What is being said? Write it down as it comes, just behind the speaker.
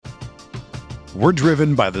We're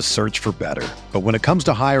driven by the search for better. But when it comes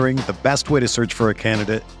to hiring, the best way to search for a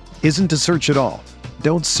candidate isn't to search at all.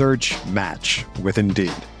 Don't search, match with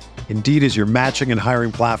Indeed. Indeed is your matching and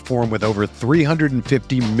hiring platform with over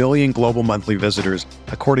 350 million global monthly visitors,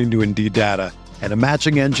 according to Indeed data, and a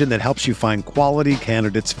matching engine that helps you find quality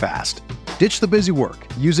candidates fast. Ditch the busy work.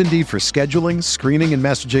 Use Indeed for scheduling, screening, and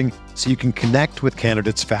messaging so you can connect with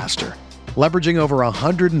candidates faster. Leveraging over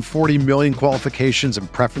 140 million qualifications and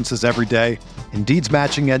preferences every day, Indeed's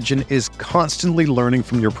matching engine is constantly learning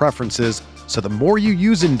from your preferences, so the more you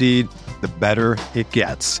use Indeed, the better it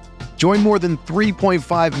gets. Join more than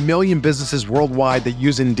 3.5 million businesses worldwide that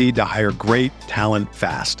use Indeed to hire great talent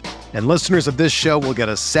fast. And listeners of this show will get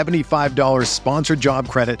a $75 sponsored job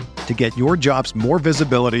credit to get your jobs more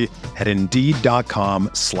visibility at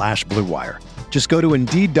Indeed.com/Blue Wire. Just go to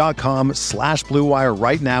Indeed.com/Blue Wire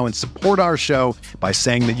right now and support our show by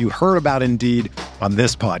saying that you heard about Indeed on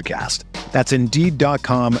this podcast. That's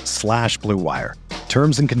Indeed.com/Blue Wire.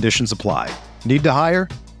 Terms and conditions apply. Need to hire?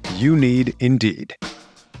 You need Indeed.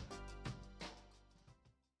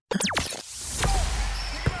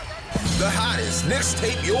 The hottest Knicks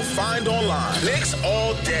tape you'll find online. Knicks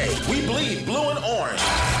all day. We bleed blue and orange.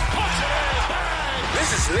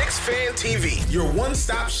 This is Knicks Fan TV, your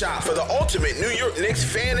one-stop shop for the ultimate New York Knicks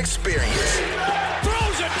fan experience.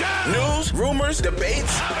 News, rumors,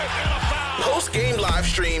 debates, post-game live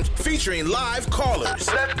streams featuring live callers.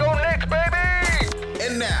 Let's go Knicks, baby!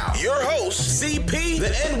 And now, your host, CP, the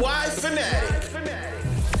NY Fanatic.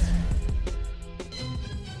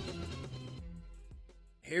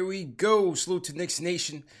 Here we go. Salute to Knicks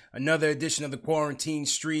Nation. Another edition of the Quarantine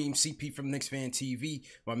Stream. CP from Knicks Fan TV.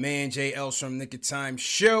 My man Jay Elson from Nick of Time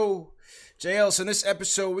Show. Jay Elson, this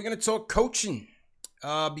episode we're going to talk coaching.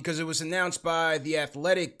 Because it was announced by The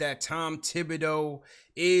Athletic that Tom Thibodeau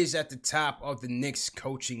is at the top of the Knicks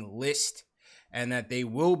coaching list. And that they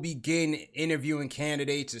will begin interviewing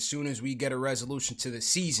candidates as soon as we get a resolution to the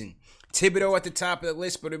season. Thibodeau at the top of the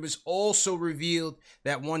list, but it was also revealed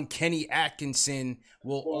that one Kenny Atkinson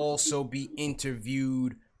will also be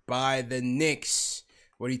interviewed by the Knicks.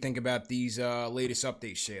 What do you think about these latest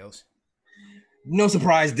updates, Shales? No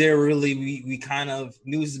surprise there, really. We kind of,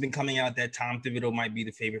 news has been coming out that Tom Thibodeau might be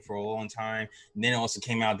the favorite for a long time. And then it also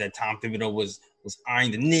came out that Tom Thibodeau was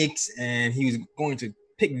eyeing the Knicks and he was going to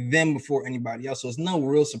pick them before anybody else. So it's no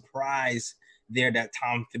real surprise there that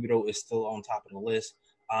Tom Thibodeau is still on top of the list.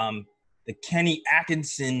 The Kenny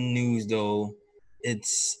Atkinson news, though,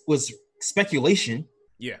 was speculation.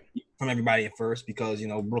 Yeah. From everybody at first because,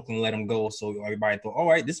 Brooklyn let him go. So everybody thought, all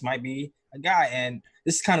right, this might be a guy. And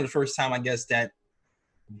this is kind of the first time, I guess,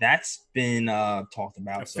 that's been talked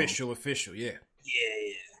about. Official, yeah.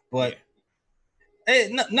 Yeah. But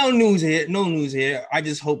hey, no news here. No news here. I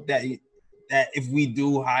just hope that if we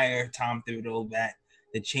do hire Tom Thibodeau, that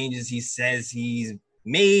the changes he says he's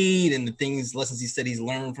made and the lessons he said he's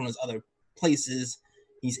learned from his other places,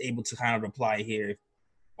 he's able to kind of apply here if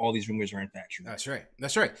all these rumors are in fact true. That's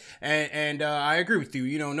right. And I agree with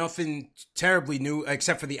you. Nothing terribly new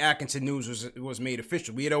except for the Atkinson news was made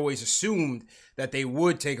official. We had always assumed that they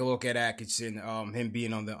would take a look at Atkinson, him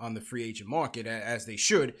being on the free agent market as they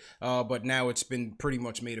should. But now it's been pretty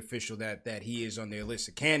much made official that he is on their list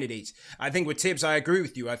of candidates. I think with Thibs, I agree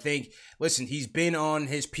with you. I think, listen, he's been on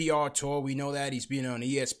his PR tour. We know that he's been on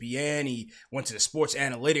ESPN. He went to the sports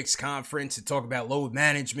analytics conference to talk about load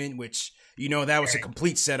management, which, that was a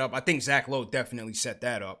complete setup. I think Zach Lowe definitely set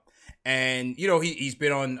that up. And, he's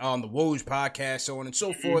been on the Woj podcast, so on and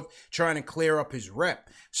so forth, trying to clear up his rep.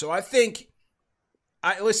 So I think,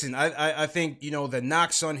 I think, the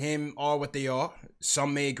knocks on him are what they are.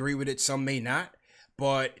 Some may agree with it, some may not.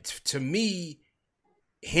 But to me,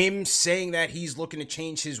 him saying that he's looking to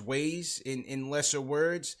change his ways in lesser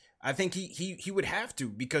words, I think he would have to,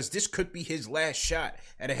 because this could be his last shot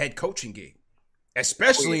at a head coaching gig,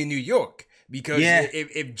 especially in New York. Because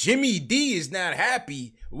if Jimmy D is not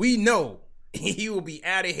happy, we know he will be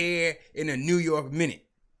out of here in a New York minute.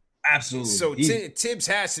 Absolutely. So Thibs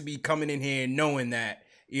has to be coming in here knowing that,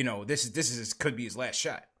 this could be his last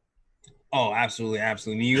shot. Oh, absolutely.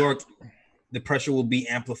 New York, the pressure will be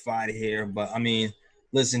amplified here. But, I mean,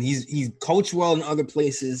 listen, he's coached well in other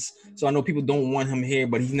places. So I know people don't want him here,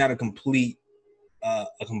 but he's not a complete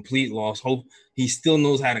loss. He still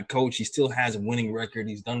knows how to coach. He still has a winning record.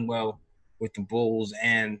 He's done well with the Bulls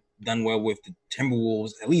and done well with the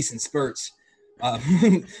Timberwolves, at least in spurts.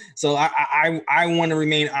 So I want to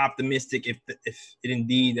remain optimistic if it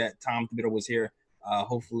indeed that Tom Thibodeau was here.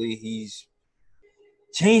 Hopefully he's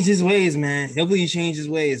changed his ways, man. Hopefully he changed his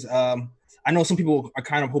ways. I know some people are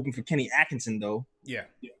kind of hoping for Kenny Atkinson, though. Yeah.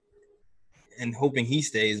 And hoping he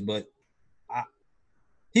stays, but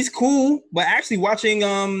He's cool, but actually watching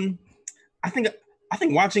I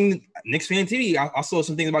think watching Knicks fan TV, I saw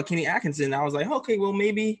some things about Kenny Atkinson. I was like, okay, well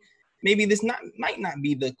maybe this might not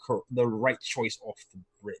be the right choice off the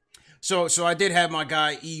rip. So I did have my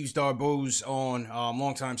guy Yves Darboz on,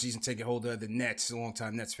 longtime season ticket holder of the Nets, a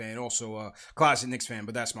longtime Nets fan, also a closet Knicks fan,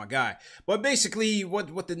 but that's my guy. But basically,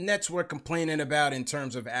 what the Nets were complaining about in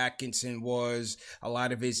terms of Atkinson was a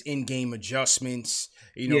lot of his in-game adjustments.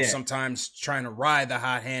 Sometimes trying to ride the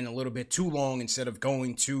hot hand a little bit too long instead of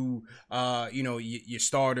going to, your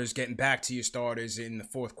starters, getting back to your starters in the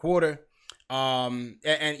fourth quarter.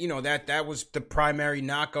 That was the primary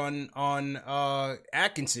knock on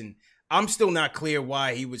Atkinson. I'm still not clear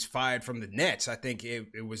why he was fired from the Nets. I think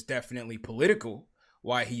it was definitely political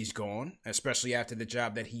why he's gone, especially after the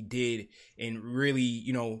job that he did in really,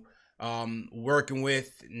 working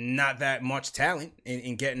with not that much talent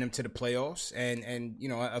and getting them to the playoffs. And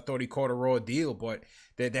I thought he caught a raw deal, but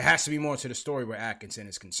there has to be more to the story where Atkinson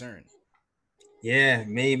is concerned. Yeah,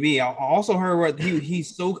 maybe. I also heard what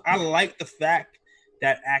he's so. I like the fact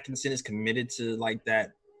that Atkinson is committed to like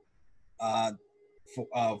that, that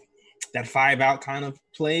 5-out kind of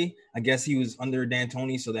play. I guess he was under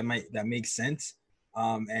D'Antoni, so that makes sense.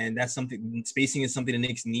 And that's something. Spacing is something the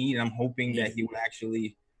Knicks need. And I'm hoping that he would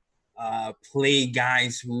actually play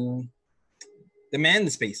guys who demand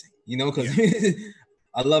the spacing. Because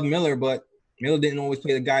I love Miller, but Miller didn't always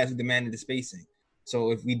play the guys who demanded the spacing.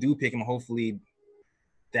 So if we do pick him, hopefully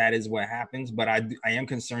that is what happens. But I am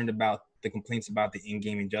concerned about the complaints about the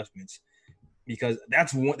in-game adjustments, because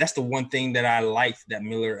that's the one thing that I liked that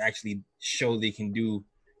Miller actually showed they can do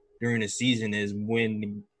during the season is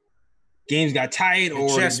when games got tight or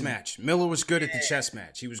chess match. Miller was good at the chess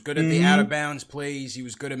match. He was good at the out of bounds plays. He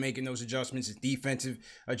was good at making those adjustments. His defensive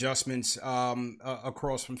adjustments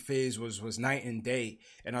across from Thibs was night and day,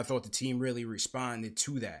 and I thought the team really responded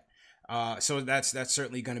to that. So that's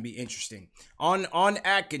certainly going to be interesting. On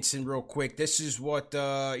Atkinson, real quick, this is what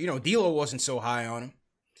D'Lo wasn't so high on him.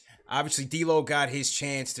 Obviously, D'Lo got his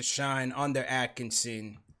chance to shine under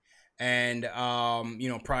Atkinson, and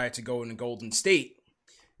prior to going to Golden State,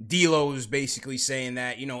 D'Lo was basically saying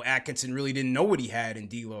that Atkinson really didn't know what he had in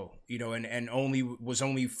D'Lo, and was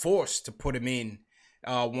only forced to put him in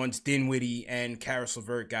once Dinwiddie and Karis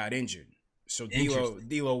LeVert got injured. So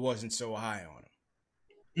D'Lo wasn't so high on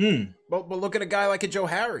him. But look at a guy like a Joe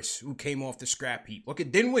Harris who came off the scrap heap. Look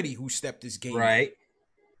at Dinwiddie who stepped his game. Right.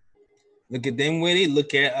 Look at Dinwiddie.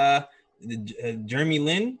 Look at Jeremy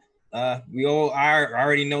Lin. We all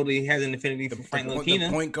already know that he has an affinity for Frank Ntilikina. The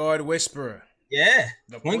point guard whisperer. Yeah.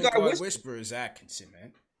 The point guard whisperer is Atkinson,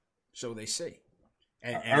 man. So they say.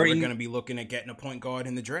 And we're going to be looking at getting a point guard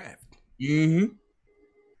in the draft. I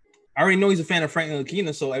already know he's a fan of Frank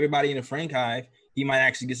Ntilikina, so everybody in the Frank Hive, he might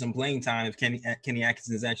actually get some playing time if Kenny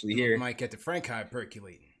Atkinson is actually here. Might get the Frank Hive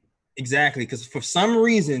percolating. Exactly, because for some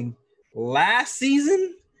reason, last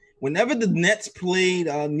season, whenever the Nets played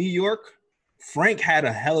New York, Frank had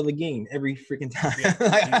a hell of a game every freaking time.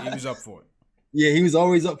 Yeah, he was up for it. Yeah, he was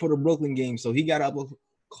always up for the Brooklyn game, so he got up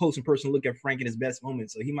close and personal look at Frank in his best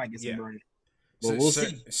moments, so he might get some burning. But we'll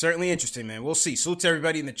see. Certainly interesting, man. We'll see. Salute to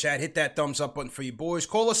everybody in the chat. Hit that thumbs up button for you boys.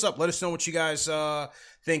 Call us up. Let us know what you guys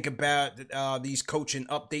think about these coaching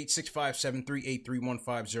updates.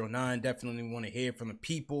 657-383-1509. Definitely want to hear from the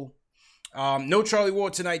people. No Charlie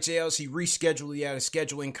Ward tonight, JLs. He rescheduled. He had a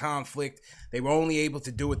scheduling conflict. They were only able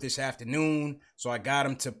to do it this afternoon, so I got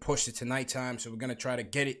him to push it to nighttime. So we're going to try to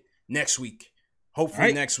get it next week.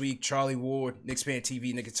 Hopefully next week, Charlie Ward, Knicks Fan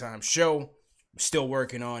TV, Knick of Time show. Still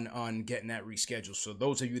working on getting that rescheduled. So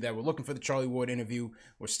those of you that were looking for the Charlie Ward interview,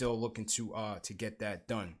 we're still looking to get that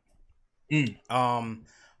done.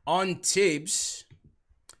 On Thibs,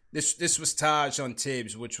 this was Taj on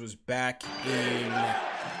Thibs, which was back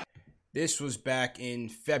in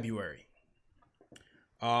February.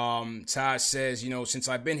 Taj says, since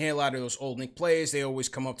I've been here, a lot of those old Knicks players, they always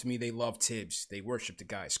come up to me. They love Thibs. They worship the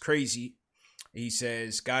guy. It's crazy. He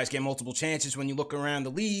says, guys get multiple chances when you look around the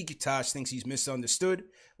league. Taj thinks he's misunderstood.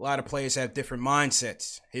 A lot of players have different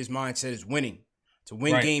mindsets. His mindset is winning. To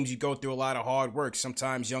win games, you go through a lot of hard work.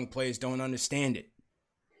 Sometimes young players don't understand it.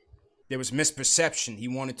 There was misperception. He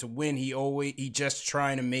wanted to win. He just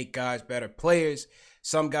trying to make guys better players.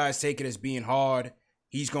 Some guys take it as being hard.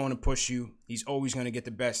 He's going to push you. He's always going to get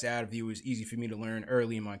the best out of you. It was easy for me to learn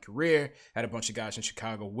early in my career. Had a bunch of guys in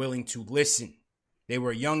Chicago willing to listen. They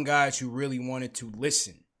were young guys who really wanted to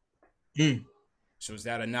listen. So is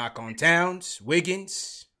that a knock on Towns,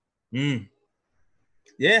 Wiggins?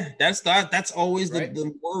 Yeah, that's always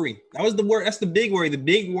the worry. That was the worry. That's the big worry. The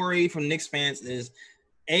big worry from Knicks fans is,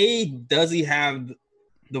 does he have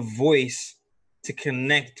the voice to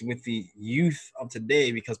connect with the youth of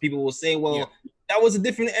today, because people will say, well, that was a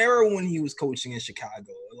different era when he was coaching in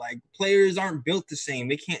Chicago. Like, players aren't built the same.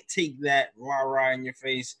 They can't take that rah-rah in your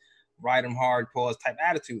face, ride them hard, pause type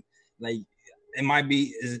attitude. Like, it might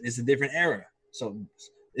be, it's a different era. So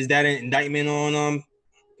is that an indictment on the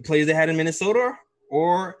players they had in Minnesota?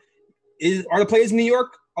 Or are the players in New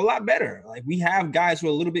York a lot better? Like, we have guys who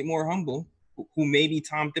are a little bit more humble, who maybe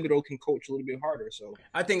Tom Thibodeau can coach a little bit harder. So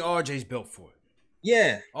I think RJ's built for it.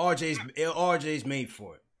 Yeah. RJ's made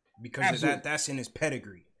for it because that's in his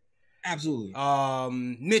pedigree. Absolutely.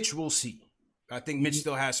 Mitch, we'll see. I think Mitch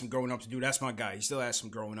still has some growing up to do. That's my guy. He still has some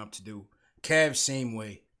growing up to do. Kev, same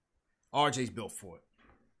way. RJ's built for it.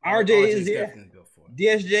 RJ's definitely built for it.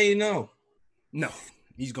 DSJ, no,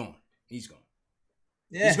 he's gone. He's gone.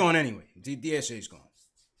 Yeah, he's gone anyway. DSJ's gone.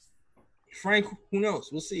 Frank, who knows?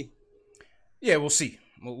 We'll see. Yeah, we'll see.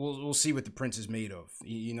 We'll see what the Prince is made of.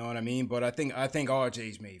 You know what I mean? But I think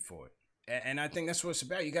RJ's made for it, and I think that's what it's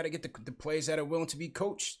about. You got to get the players that are willing to be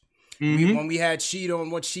coached. Mm-hmm. When we had Sheed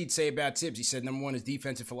on, what Sheed say about Thibs? He said number one, his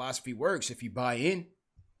defensive philosophy works if you buy in,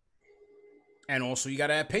 and also you got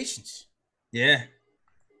to have patience. Yeah,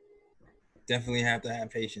 definitely have to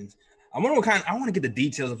have patience. I want to get the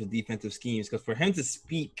details of the defensive schemes, because for him to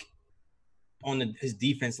speak on his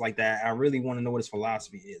defense like that, I really want to know what his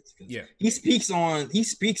philosophy is. Yeah, he speaks on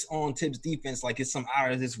Thibs' defense like it's some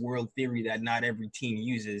out of this world theory that not every team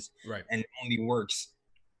uses, right? And it only works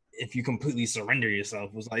if you completely surrender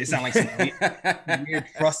yourself. It sounds like some weird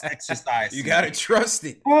trust exercise. You gotta trust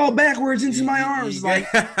it. Fall backwards into my arms, like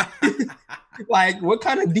what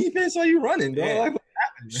kind of defense are you running, bro? Yeah. Like,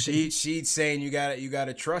 She's saying you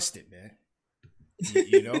gotta trust it, man.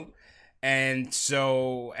 You know. And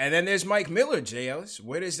then there's Mike Miller, J. Ellis.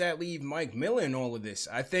 Where does that leave Mike Miller in all of this?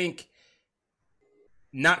 I think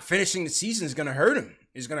not finishing the season is going to hurt him.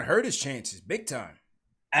 It's going to hurt his chances big time.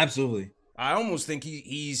 Absolutely. I almost think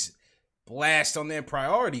he's blast on their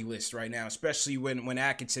priority list right now, especially when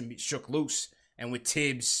Atkinson shook loose and with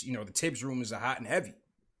Thibs. You know, the Thibs rumors are hot and heavy.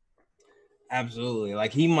 Absolutely.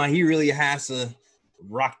 Like, he really has to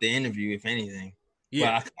rock the interview, if anything.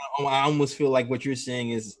 Yeah. But I almost feel like what you're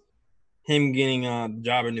saying is him getting a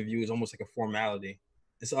job interview is almost like a formality.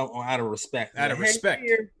 It's out of respect. Out of respect.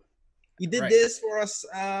 Hey, you did this for us.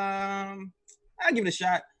 I'll give it a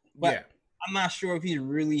shot. But I'm not sure if he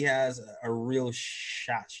really has a real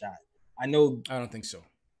shot. I don't think so.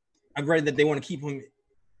 I've read that they want to keep him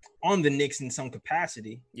on the Knicks in some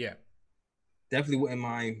capacity. Yeah. Definitely wouldn't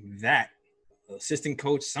mind that. Assistant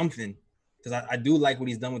coach, something. Because I do like what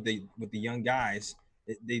he's done with the young guys.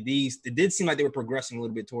 It did seem like they were progressing a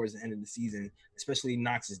little bit towards the end of the season, especially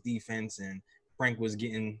Knox's defense, and Frank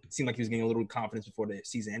seemed like he was getting a little confidence before the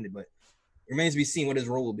season ended, but it remains to be seen what his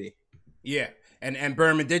role will be. Yeah. And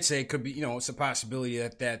Berman did say it could be, it's a possibility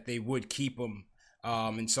that they would keep him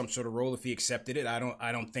in some sort of role if he accepted it. I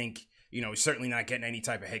don't think, he's certainly not getting any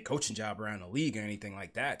type of head coaching job around the league or anything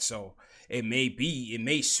like that. So it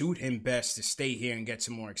may suit him best to stay here and get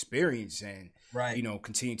some more experience and,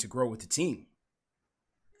 continue to grow with the team.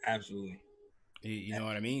 Absolutely. You know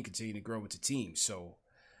what I mean? Continue to grow with the team. So,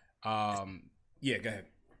 go ahead.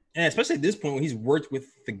 And especially at this point when he's worked with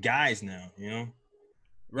the guys now,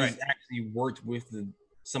 Right. He's actually worked with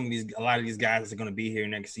a lot of these guys that are going to be here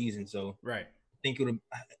next season. So, right. I think it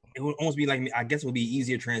would almost be like, I guess it would be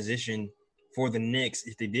easier transition for the Knicks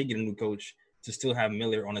if they did get a new coach to still have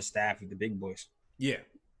Miller on the staff with the big boys. Yeah.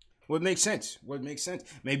 What makes sense?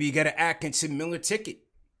 Maybe you get an Atkinson Miller ticket.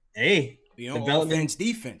 Hey. Offense,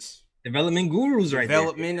 defense. Development gurus right there.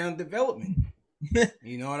 Development and development.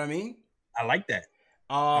 You know what I mean? I like that.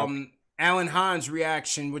 Alan Hahn's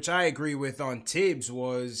reaction, which I agree with on Thibs,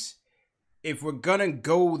 was if we're going to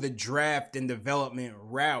go the draft and development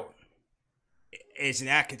route, is an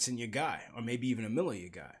Atkinson your guy? Or maybe even a Miller your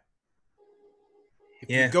guy? If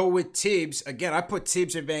you go with Thibs, again, I put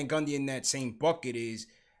Thibs and Van Gundy in that same bucket, is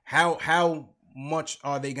how much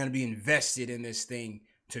are they going to be invested in this thing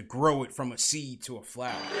to grow it from a seed to a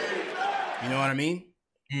flower? You know what I mean?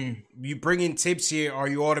 You bring in Thibs here, are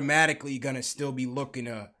you automatically going to still be looking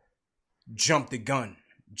to jump the gun,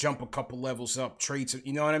 jump a couple levels up, trades,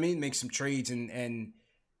 you know what I mean? Make some trades and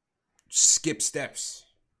skip steps.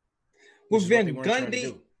 With Van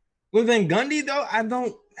Gundy, though, I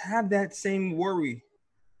don't have that same worry.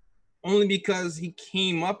 Only because he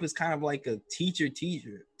came up as kind of like a teacher.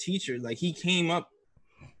 Like, he came up.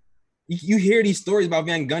 You hear these stories about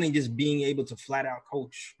Van Gundy just being able to flat out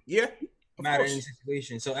coach. Yeah. No matter any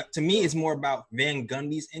situation. So to me, it's more about Van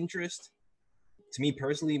Gundy's interest. To me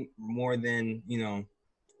personally, more than,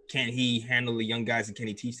 can he handle the young guys and can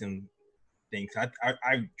he teach them thing.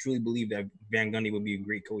 I truly believe that Van Gundy would be a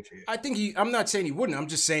great coach here. I think I'm not saying he wouldn't. I'm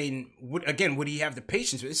just saying, would he have the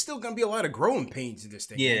patience? It's still going to be a lot of growing pains in this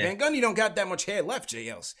thing. Yeah. Van Gundy don't got that much hair left,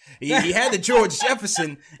 JLs. He had the George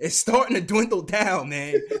Jefferson. It's starting to dwindle down,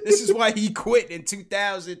 man. This is why he quit in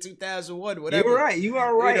 2000, 2001, whatever. You're right. You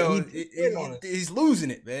are right. You know, he's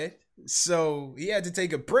losing it, man. So he had to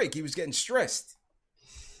take a break. He was getting stressed.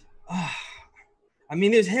 I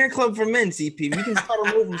mean, there's Hair Club for Men, CP. We can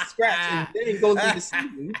start over from scratch and then go through the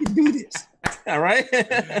season. We can do this. All right?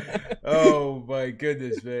 Oh, my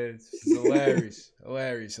goodness, man. It's hilarious.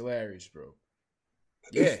 Hilarious, bro.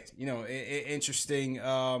 Yeah, you know, interesting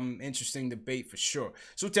debate for sure.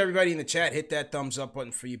 So to everybody in the chat, hit that thumbs up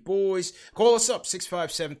button for you boys. Call us up,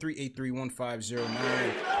 657-383-1509.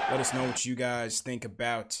 Let us know what you guys think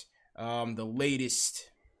about the latest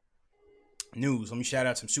news. Let me shout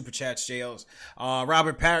out some super chats, JLs.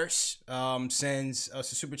 Robert Paris sends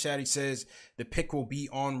us a super chat. He says the pick will be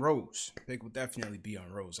on Rose. The pick will definitely be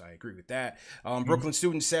on Rose. I agree with that. Brooklyn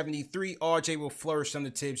Student 73. RJ will flourish under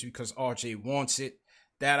Thibs because RJ wants it.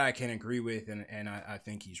 That I can agree with, and I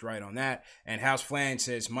think he's right on that. And House Flan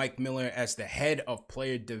says Mike Miller as the head of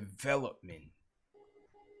player development.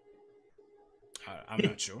 I'm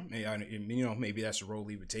not sure. Maybe that's a role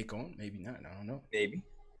he would take on. Maybe not. I don't know. Maybe.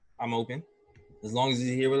 I'm open. As long as he's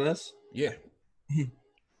here with us. Yeah.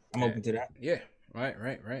 I'm open to that. Yeah. Right.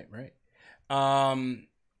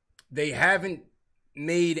 They haven't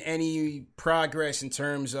made any progress in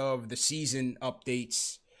terms of the season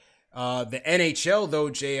updates. The NHL, though,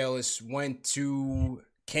 JLS went to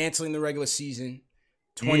canceling the regular season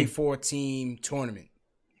 24-team tournament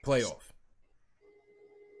playoff.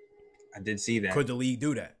 I did see that. Could the league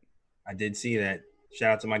do that? I did see that.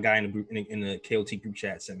 Shout out to my guy in the group in the KOT group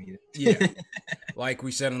chat. Sent me. Yeah, like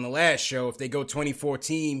we said on the last show, if they go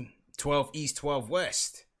 24-team, 12 East, 12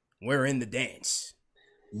 West, we're in the dance.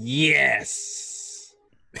 Yes.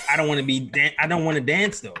 I don't want to be. I don't want to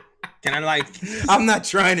dance though. Can I like? I'm not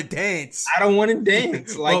trying to dance. I don't want to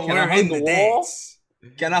dance. Like, can I hug the wall? Dance.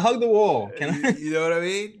 Can I hug the wall? Can I? You know what I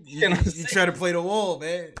mean? You try to play the wall,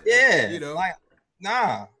 man. Yeah. You know, like,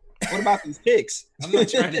 nah. What about these picks? I'm not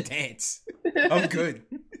trying to dance. I'm good.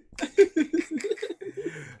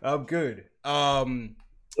 I'm good.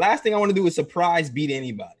 Last thing I want to do is surprise beat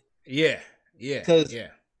anybody. Yeah. Because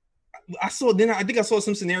I think I saw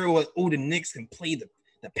some scenario where the Knicks can play the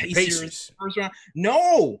Pacers first round.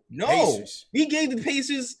 No. Pacers. We gave the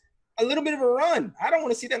Pacers a little bit of a run. I don't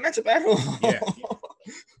want to see that matchup at all.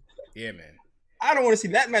 Yeah, man. I don't want to see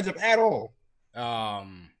that matchup at all.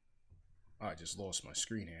 I just lost my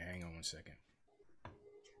screen here. Hang on one second.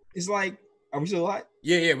 It's like, are we still alive?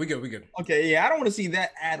 Yeah, we good. Okay, yeah, I don't want to see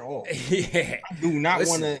that at all. Yeah. I do not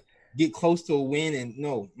want to get close to a win and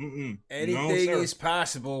no. Anything is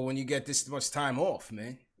possible when you get this much time off,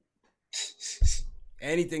 man.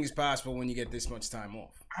 Anything is possible when you get this much time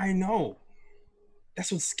off. I know.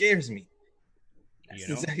 That's what scares me. That's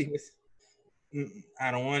exactly what. I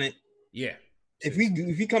don't want it. Yeah. If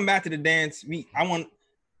we come back to the dance, I want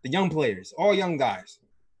the young players, all young guys.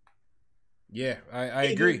 Yeah, I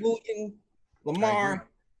agree. Luton, Lamar. Agree.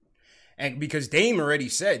 And because Dame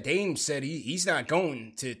said he's not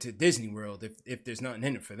going to Disney World if there's nothing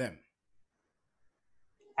in it for them.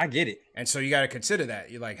 I get it. And so you got to consider that.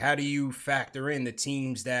 You're like, how do you factor in the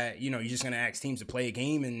teams that, you're just going to ask teams to play a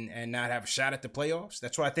game and not have a shot at the playoffs?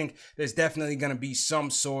 That's why I think there's definitely going to be some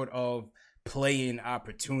sort of play-in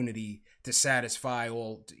opportunity to satisfy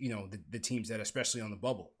all, the teams that are especially on the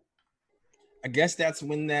bubble. I guess that's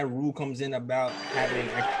when that rule comes in about having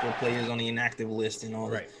extra players on the inactive list and all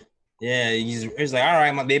that. Right. Yeah, he's like, all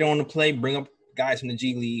right, they don't want to play, bring up guys from the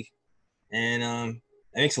G League. And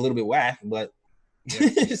it makes it a little bit whack, but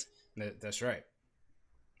yeah, that's right.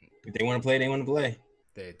 If they want to play, they want to play.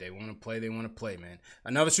 They want to play, man.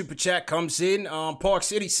 Another super chat comes in. Park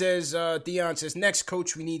City says, Dion says, next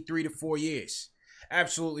coach, we need 3 to 4 years.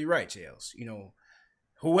 Absolutely right, Jails.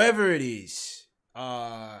 Whoever it is,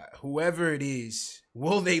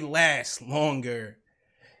 will they last longer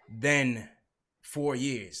than 4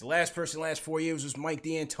 years? The last person last 4 years was Mike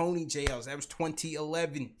D'Antoni, Jails. That was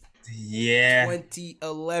 2011. Yeah.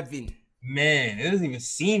 2011. Man, it doesn't even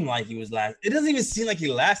seem like he was last. It doesn't even seem like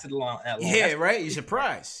he lasted long. Yeah, that's right. You're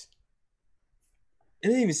surprised. It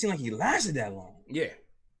doesn't even seem like he lasted that long. Yeah,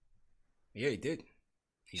 he did.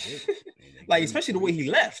 Like, especially the way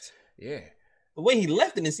he left. Yeah. The way he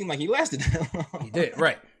left didn't seem like he lasted that long. He did.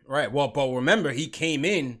 Right. Well, but remember, he came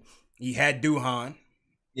in, he had Duhan.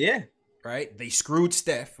 Yeah. Right? They screwed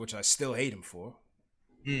Steph, which I still hate him for.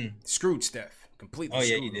 Screwed Steph. Completely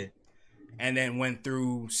screwed him. He did. And then went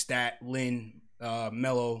through Stat, Lynn,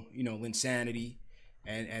 Melo, Linsanity,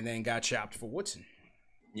 and then got chopped for Woodson.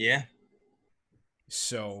 Yeah.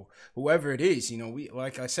 So whoever it is, we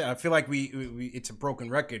like I said, I feel like we it's a broken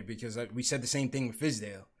record because we said the same thing with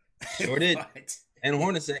Fizdale. Sure did. And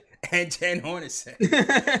Hornacek. And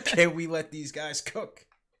Hornacek. Can we let these guys cook?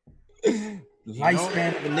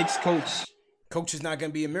 Lifespan of the Knicks coach. Coach is not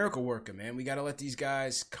going to be a miracle worker, man. We got to let these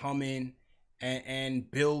guys come in and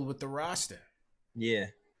build with the roster. Yeah,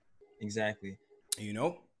 exactly.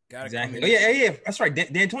 Gotta exactly. Oh yeah. That's right.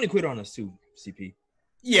 D'Antoni quit on us too, CP.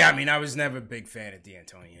 Yeah, I mean, I was never a big fan of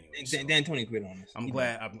D'Antoni anyway. So D'Antoni quit on us. I'm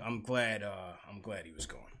glad he was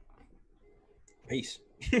gone. Peace.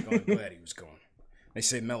 I'm glad he was gone. They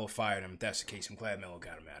say Melo fired him. If that's the case, I'm glad Melo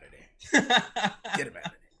got him out of there. Get him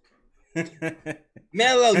out of there.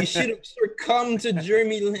 Melo, you should have come to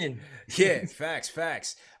Jeremy Lin. Yeah,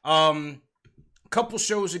 facts. Couple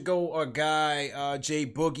shows ago, a guy, Jay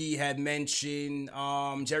Boogie, had mentioned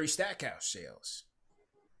Jerry Stackhouse sales.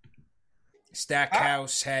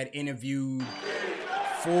 Stackhouse had interviewed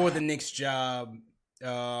for the Knicks job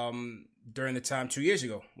during the time 2 years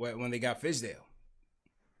ago when they got Fizdale.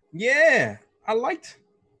 Yeah, I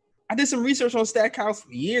did some research on Stackhouse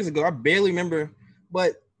years ago. I barely remember,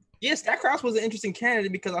 but yeah, Stackhouse was an interesting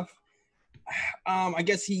candidate because I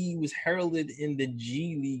guess he was heralded in the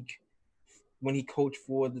G League when he coached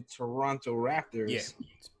for the Toronto Raptors. Yeah.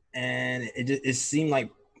 And it seemed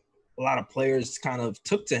like a lot of players kind of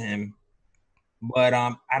took to him. But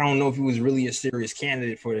I don't know if he was really a serious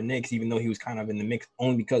candidate for the Knicks, even though he was kind of in the mix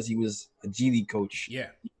only because he was a G League coach. Yeah.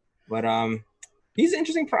 But he's an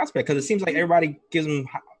interesting prospect because it seems like everybody gives him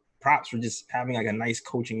props for just having like a nice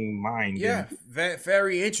coaching mind. Yeah,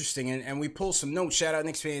 very interesting. And we pulled some notes. Shout out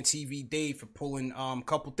Knicks Fan TV Dave for pulling a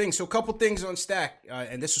couple things. So a couple things on Stack,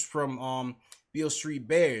 and this was from Beale Street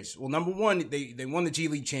Bears. Well, number one, they won the G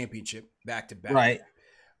League championship back to back. Right.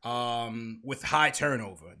 With high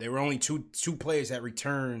turnover. There were only two players that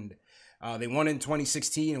returned. They won in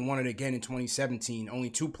 2016 and won it again in 2017.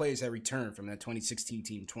 Only two players that returned from that 2016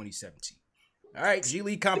 team in 2017. All right, G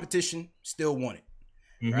League competition, still won it.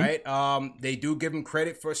 Mm-hmm. Right? They do give him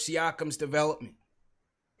credit for Siakam's development.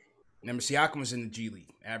 Remember, Siakam was in the G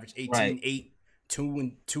League. Averaged 18-8,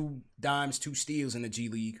 2 dimes, 2 steals in the G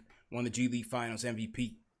League. Won the G League Finals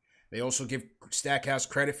MVP. They also give Stackhouse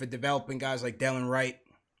credit for developing guys like Delon Wright,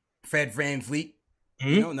 Fred VanVleet,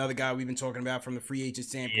 another guy we've been talking about from the free agent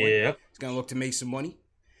standpoint. Yeah. He's going to look to make some money.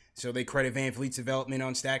 So they credit VanVleet's development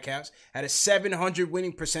on Stackhouse. Had a 700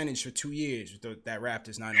 winning percentage for 2 years with that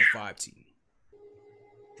Raptors 905 team.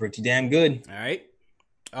 Pretty damn good. All right.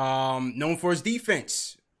 Known for his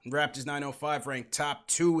defense. Raptors 905 ranked top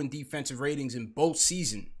 2 in defensive ratings in both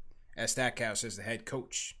seasons as Stackhouse as the head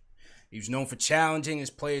coach. He was known for challenging his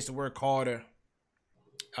players to work harder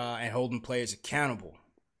and holding players accountable.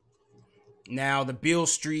 Now,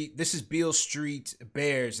 this is Beale Street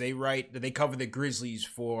Bears. They cover the Grizzlies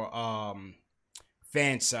for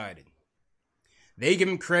Fansided. They give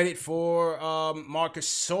him credit for Marcus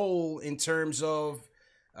Sol in terms of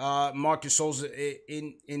Marcus Sol's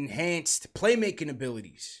enhanced playmaking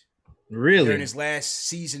abilities. Really? During his last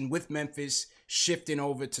season with Memphis, shifting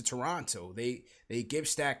over to Toronto. They give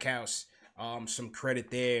Stackhouse some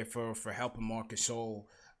credit there for helping Marcus Sol,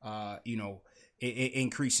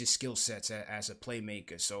 increase his skill sets as a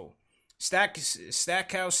playmaker. So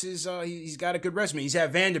Stackhouse is he's got a good resume. He's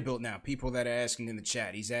at Vanderbilt now. People that are asking in the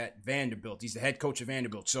chat, he's at Vanderbilt. He's the head coach of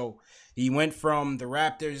Vanderbilt. So he went from the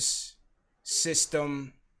Raptors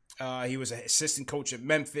system. He was an assistant coach at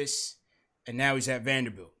Memphis, and now he's at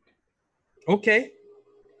Vanderbilt. Okay.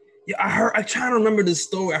 Yeah, I'm trying to remember this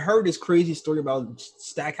story. I heard this crazy story about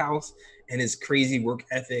Stackhouse and his crazy work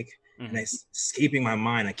ethic, and it's escaping my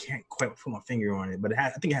mind. I can't quite put my finger on it, but I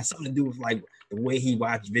think it has something to do with like the way he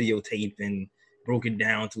watched videotape and broke it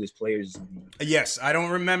down to his players. Yes, I don't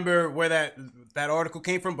remember where that article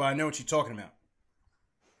came from, but I know what you're talking about.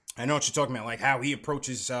 Like how he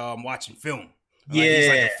approaches watching film. He's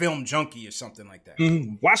like a film junkie or something like that.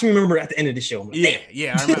 Watch me remember at the end of the show.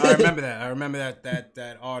 Yeah, I remember that. I remember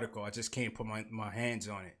that article. I just can't put my hands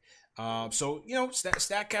on it. So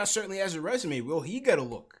Stackhouse certainly has a resume. Will he get a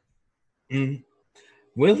look?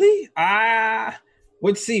 Will he?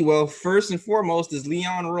 Let's see. Well, first and foremost, is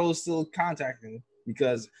Leon Rose still contacting him?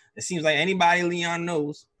 Because it seems like anybody Leon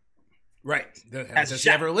knows. Right. Does he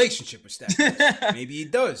have a relationship with Stackhouse? Maybe he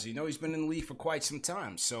does. He's been in the league for quite some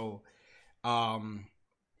time. So,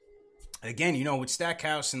 again, with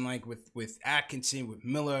Stackhouse and like with Atkinson, with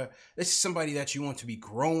Miller, this is somebody that you want to be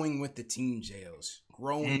growing with the team, Jails.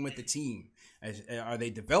 Growing with the team. Are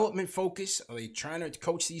they development focused? Are they trying to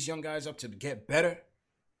coach these young guys up to get better?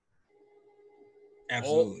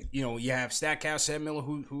 Absolutely. You have Stackhouse, Sam Miller,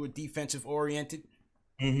 who are defensive oriented.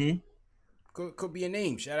 Mm-hmm. Could be a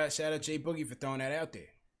name. Shout out Jay Boogie for throwing that out there.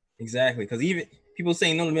 Exactly, because even people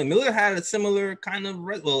saying no, Miller had a similar kind of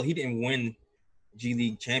he didn't win G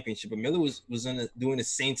League championship, but Miller was doing the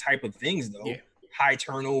same type of things though. Yeah. High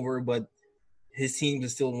turnover, but his team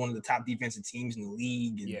was still one of the top defensive teams in the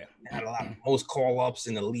league, and had a lot of most call ups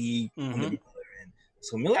in the league. And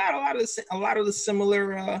so Miller had a lot of the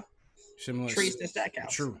similar traits that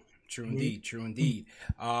Stackhouse. True indeed.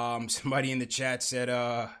 Somebody in the chat said,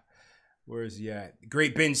 where is he at?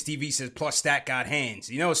 Great Bins TV says, plus Stat got hands.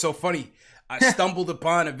 It's so funny. I stumbled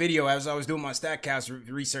upon a video as I was doing my Stackhouse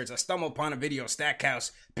research. I stumbled upon a video of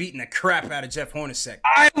Stackhouse beating the crap out of Jeff Hornacek.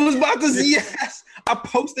 I was about to say, yes. I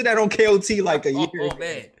posted that on KOT like a year ago. Oh,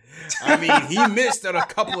 man. I mean, he missed on a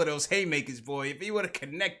couple of those haymakers, boy. If he would have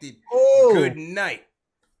connected, good night.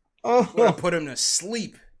 Would have put him to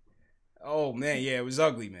sleep. Oh, man. Yeah, it was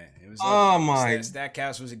ugly, man. It was ugly. Oh, my.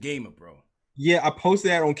 Stackhouse was a gamer, bro. Yeah, I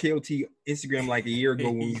posted that on KOT Instagram like a year ago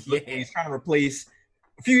when we was trying to replace –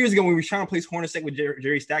 a few years ago, when we were trying to place Hornacek with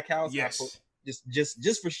Jerry Stackhouse. Yes.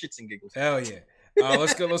 Just for shits and giggles. Hell yeah.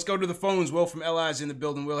 Let's go to the phones. Will from LI's in the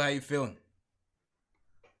building. Will, how you feeling?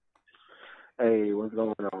 Hey, what's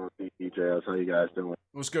going on, DJs? How you guys doing?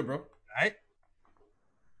 What's good, bro? All right.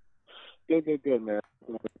 Good, man.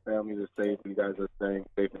 Family is safe. You guys are staying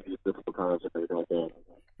safe in these difficult times and everything like that.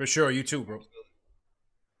 For sure. You too, bro.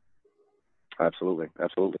 Absolutely.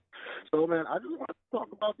 So, man, I just want to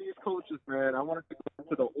talk about these coaches, man. I wanted to go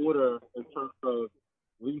into the order in terms of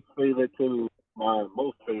least favorite to my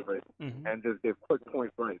most favorite, and just give quick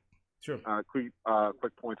points right. Sure.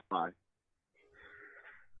 Quick points by.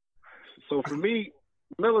 So for me,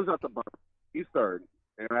 Miller's at the bottom. He's third,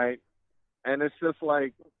 all right? And it's just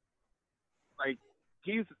like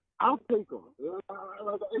I'll take him.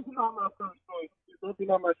 It's not my first choice. He's definitely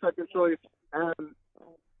not my second choice, and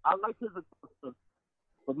I like his adjustment.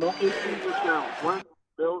 But no issues with that. Once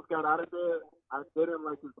Bills got out of there, I didn't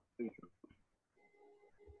like his rotation.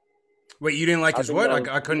 Wait, you didn't like his what?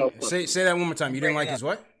 I couldn't say that one more time. You didn't like his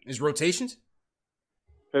what? His rotations?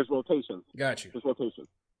 His rotations. Got you. His rotations.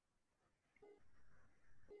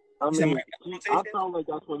 I mean, I felt like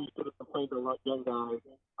that's when he should have complained to a young guys.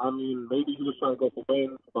 I mean, maybe he was trying to go for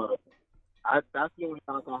wins, but that's the only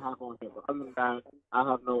knock I have on him. But other than that,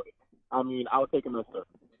 I'll take him as third.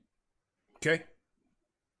 Okay.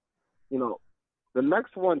 The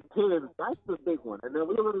next one, Thibs, that's the big one. And then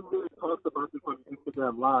we already really talked about this on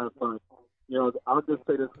Instagram Live, but, I'll just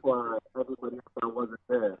say this for everybody else that wasn't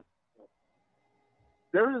there.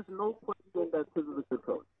 There is no question that Thibs is a good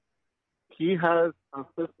coach. He has a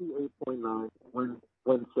 58.9 win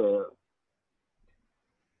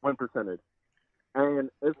percentage. And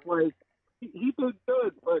it's like, he did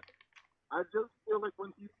good, but I just feel like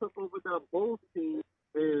when he took over that Bulls team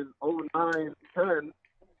in 09-10,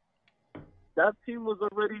 that team was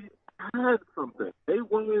already had something. They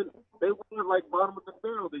weren't like bottom of the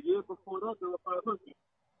barrel. The year before that, they were 500.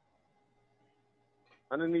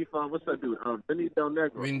 Underneath, what's that dude? Vinny Del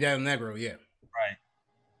Negro, yeah. Right.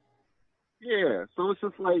 Yeah, so it's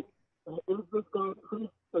just like, it's just going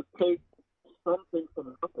to take something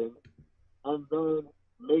from nothing and then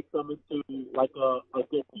make them into like a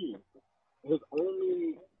good team. The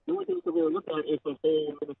only thing to really look at is the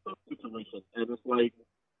whole Minnesota situation. And it's like,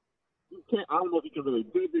 I don't know if you can really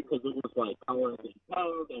do it because it was like power and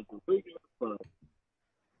power and Wiggins, but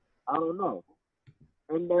I don't know.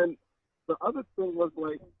 And then the other thing was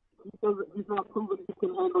like he's not proven he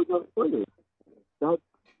can handle young players.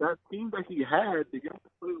 That team that he had, the young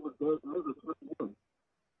players was a 21.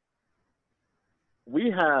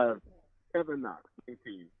 We have Kevin Knox,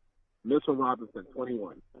 18, Mitchell Robinson,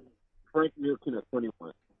 21, Frank Ntilikina at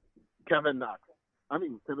 21, Kevin Knox,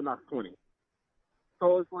 20.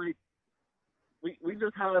 So it's like we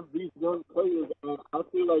just have these young players, and I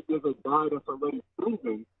feel like there's a guy that's already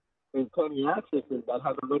proven in Kenny Atkinson that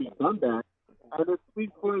has already done that, and it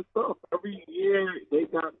speaks for itself. Every year they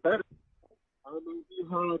got better. I mean, we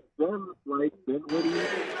had them like Dinwiddie,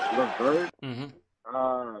 LeVert,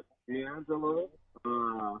 D'Angelo,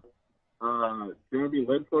 Jeremy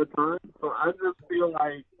Lin for a time. So I just feel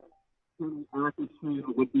like Kenny Atkinson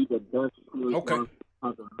would be the best choice. Okay.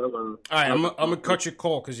 All right, I'm gonna cut your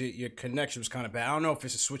call because your connection was kind of bad. I don't know if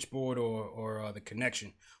it's a switchboard or the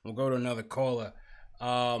connection. We'll go to another caller.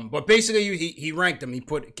 But basically, he ranked them. He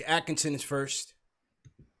put Atkinson as first,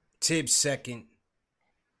 Thibs second,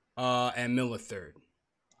 and Miller third.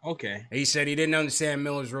 Okay. He said he didn't understand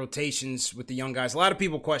Miller's rotations with the young guys. A lot of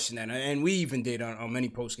people question that, and we even did on many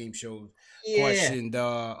post-game shows questioned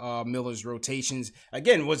Miller's rotations.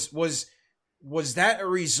 Again, was was that a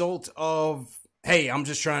result of, hey, I'm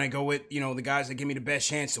just trying to go with, the guys that give me the best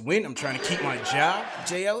chance to win. I'm trying to keep my job,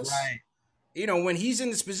 Jay Ellis? Right. When he's in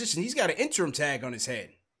this position, he's got an interim tag on his head.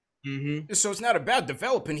 Mm-hmm. So it's not about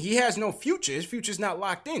developing. He has no future. His future's not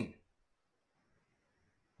locked in.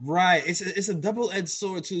 Right. It's a double-edged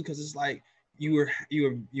sword too, because it's like you're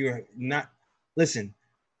not. Listen,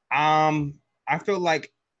 I feel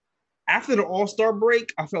like after the All-Star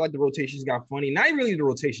break, I felt like the rotations got funny. Not even really the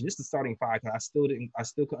rotation, just the starting five. Because I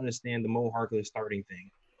still could understand the Mo Harkless starting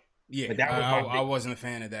thing. Yeah, but that was I wasn't a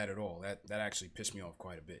fan of that at all. That actually pissed me off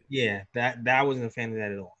quite a bit. Yeah, that wasn't a fan of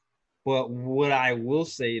that at all. But what I will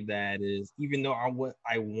say that is, even though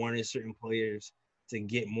I wanted certain players to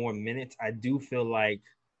get more minutes, I do feel like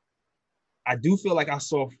I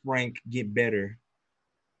saw Frank get better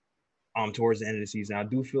towards the end of the season. I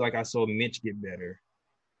do feel like I saw Mitch get better.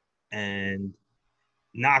 And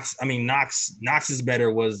Knox's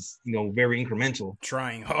better was, very incremental.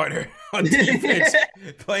 Trying harder on defense,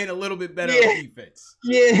 playing a little bit better on defense.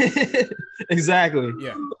 Yeah, exactly.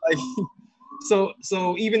 Yeah.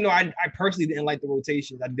 So even though I personally didn't like the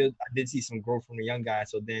rotations, I did see some growth from the young guy.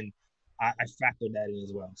 So then I factored that in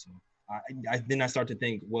as well. So I start to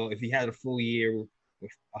think, well, if he had a full year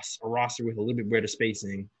with a roster with a little bit better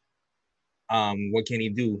spacing, what can he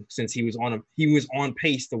do? Since he was on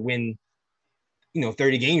pace to win,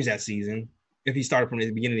 30 games that season. If he started from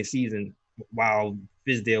the beginning of the season, while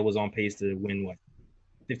Fizdale was on pace to win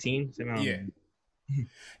 15? Yeah.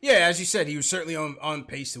 Yeah, as you said, he was certainly on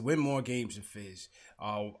pace to win more games than Fizz.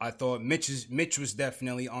 I thought Mitch was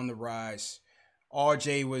definitely on the rise.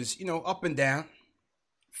 RJ was, up and down.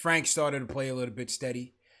 Frank started to play a little bit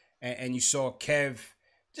steady. And you saw Kev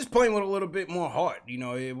just playing with a little bit more heart.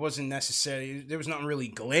 It wasn't necessarily, there was nothing really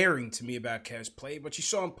glaring to me about Kev's play, but you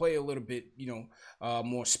saw him play a little bit,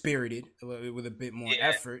 more spirited, with a bit more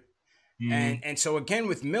effort. Mm-hmm. And so again,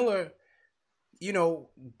 with Miller,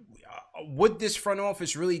 would this front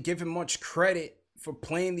office really give him much credit for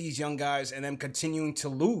playing these young guys and them continuing to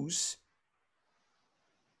lose?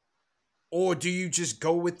 Or do you just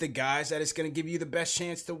go with the guys that is going to give you the best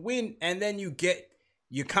chance to win, and then you get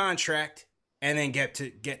your contract and then get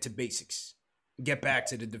to basics, get back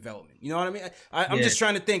to the development? You know what I mean? I'm just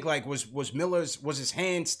trying to think, like, was his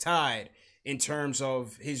hands tied in terms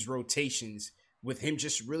of his rotations with him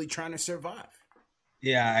just really trying to survive?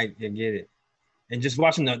 Yeah, I get it. And just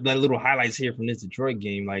watching the little highlights here from this Detroit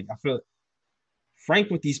game, like, I feel Frank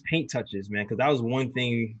with these paint touches, man, because that was one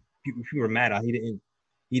thing people were mad at.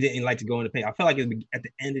 He didn't like to go in the paint. I felt like at the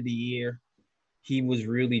end of the year, he was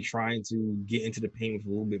really trying to get into the paint with a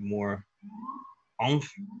little bit more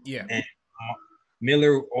oomph. Yeah. And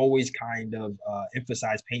Miller always kind of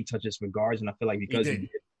emphasized paint touches for guards, and I feel like because he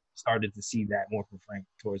started to see that more from Frank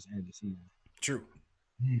towards the end of the season. True.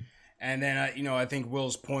 Mm-hmm. And then, I think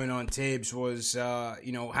Will's point on Thibs was, how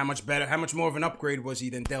much more of an upgrade was he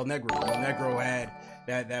than Del Negro? Del Negro had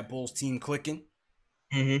that Bulls team clicking.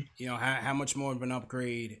 Mm-hmm. How much more of an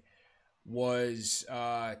upgrade was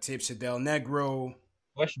Thibs to Del Negro?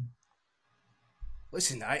 Question.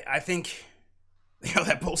 Listen, I think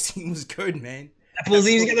that Bulls team was good, man. That Bulls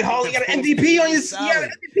team, you got an MVP on your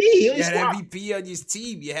team. You had an MVP on your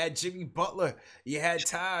team. You had Jimmy Butler. You had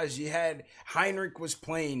Taj. You had Heinrich was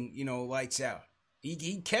playing, lights out.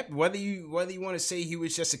 He kept, whether you want to say he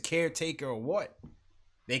was just a caretaker or what,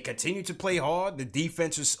 they continued to play hard. The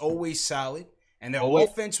defense was always solid. And their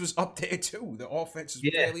offense was up there too. The offense was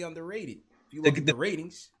fairly underrated. If you look at the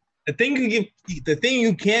ratings. The thing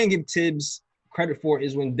you can give Thibs credit for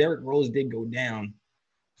is when Derrick Rose did go down,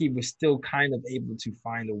 he was still kind of able to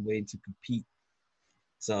find a way to compete.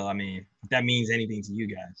 So, I mean, if that means anything to you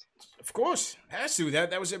guys. Of course. Has to.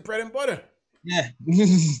 That was their bread and butter. Yeah.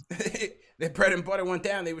 Their bread and butter went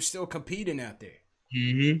down. They were still competing out there.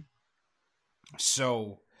 Mm-hmm.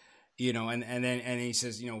 So, and then he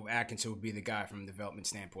says, Atkinson would be the guy from a development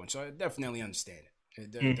standpoint. So I definitely understand it.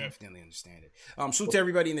 Definitely understand it. Salute to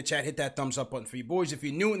everybody in the chat. Hit that thumbs up button for you boys. If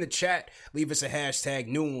you're new in the chat, leave us a hashtag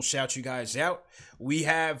new and we'll shout you guys out. We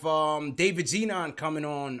have David Zenon coming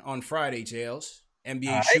on Friday, Jails,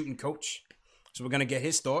 NBA shooting coach. So we're gonna get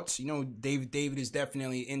his thoughts. David is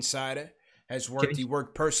definitely an insider. He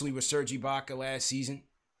worked personally with Serge Ibaka last season.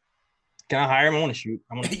 Can I hire him? I want to shoot.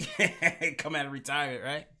 Come out of retirement,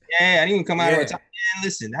 right? Yeah, I didn't even come out of retirement. Man,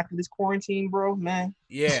 listen, after this quarantine, bro, man.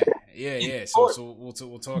 Yeah. So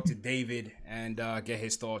we'll talk to David and get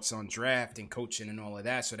his thoughts on draft and coaching and all of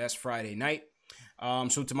that. So that's Friday night.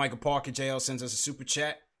 So to Michael Parker, JL sends us a super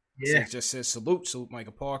chat. Yeah. Just says salute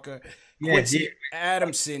Michael Parker. Quincy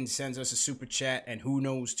Adamson sends us a super chat, and Who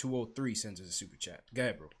Knows 203 sends us a super chat. Go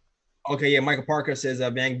ahead, bro. Okay, yeah. Michael Parker says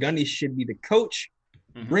Van Gundy should be the coach.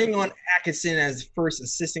 Mm-hmm. Bring on Atkinson as first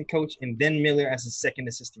assistant coach, and then Miller as the second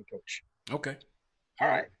assistant coach. Okay. All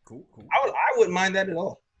right. Cool. I wouldn't mind that at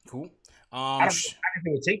all. Cool. I don't think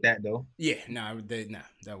Atkinson would take that though. Yeah,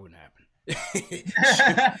 that wouldn't happen.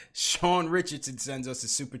 Sean Richardson sends us a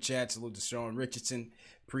super chat. Salute to Sean Richardson.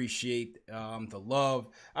 Appreciate the love.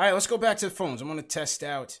 All right, let's go back to the phones. I'm going to test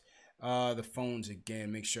out the phones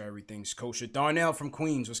again, make sure everything's kosher. Darnell from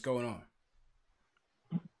Queens, what's going on?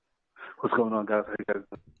 What's going on, guys? How you guys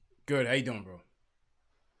doing? Good. How you doing, bro?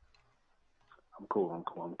 I'm cool.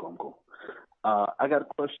 I got a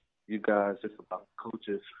question for you guys just about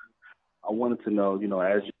coaches. I wanted to know,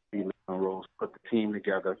 as you Rose put the team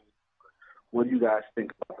together, what do you guys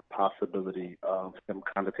think about the possibility of them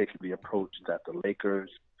kind of taking the approach that the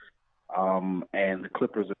Lakers and the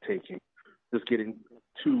Clippers are taking, just getting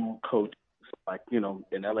two coaches? Like, in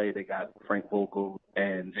LA they got Frank Vogel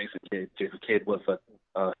and Jason Kidd. Jason Kidd was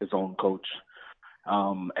his own coach.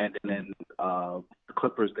 And then the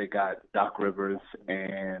Clippers, they got Doc Rivers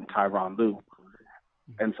and Tyronn Lue.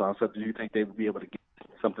 And so I said, do you think they would be able to get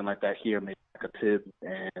something like that here, maybe like a Thibs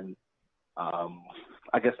and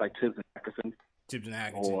I guess like Thibs and Atkinson? Thibs and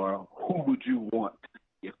Atkinson. Or who would you want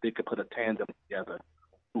if they could put a tandem together?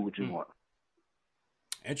 Who would you want?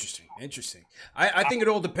 Interesting. I think it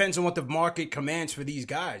all depends on what the market commands for these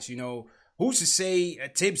guys. Who's to say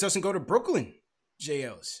Thibs doesn't go to Brooklyn,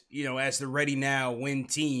 JLs, as the ready now win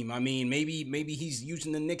team? I mean, maybe he's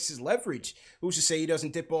using the Knicks as leverage. Who's to say he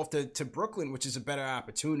doesn't dip off to Brooklyn, which is a better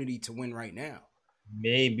opportunity to win right now?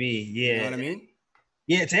 Maybe, yeah. You know what I mean?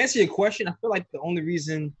 Yeah, to answer your question, I feel like the only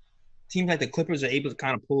reason teams like the Clippers are able to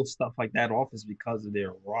kind of pull stuff like that off is because of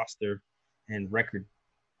their roster and record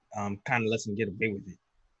kind of lets them get away with it.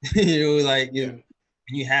 When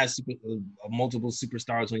you have multiple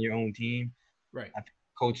superstars on your own team, right? I think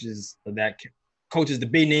coaches, the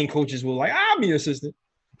big name coaches will I'll be an assistant.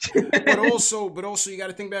 but also you got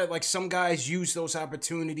to think about it, like some guys use those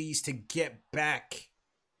opportunities to get back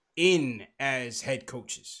in as head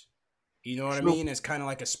coaches. You know what I mean? It's kind of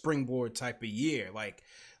like a springboard type of year, like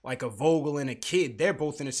a Vogel and a Kidd. They're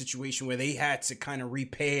both in a situation where they had to kind of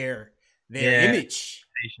repair their image.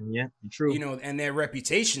 Yeah, true. And their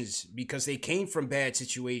reputations because they came from bad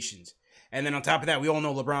situations. And then on top of that, we all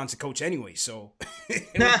know LeBron's a coach anyway. So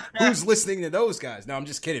who's listening to those guys? No, I'm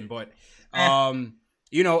just kidding. But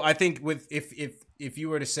I think if you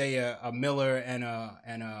were to say a Miller and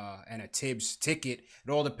a Thibs ticket,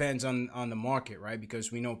 it all depends on the market, right?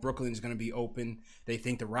 Because we know Brooklyn's going to be open. They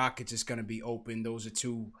think the Rockets is going to be open. Those are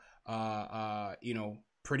two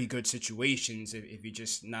pretty good situations if you're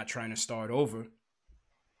just not trying to start over.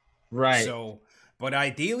 Right. So, but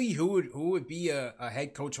ideally, who would be a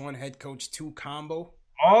head coach 1, head coach 2 combo?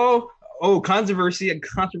 Oh, controversy, a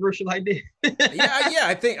controversial idea. yeah.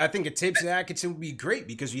 I think a Thibs and Atkinson would be great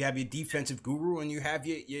because you have your defensive guru and you have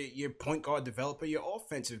your point guard developer, your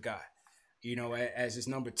offensive guy, as his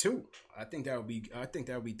number 2. I think that would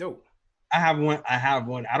be dope. I have one.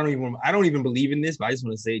 I don't even believe in this, but I just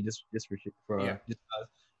want to say just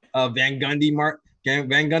Van Gundy, Mark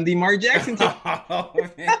Jackson.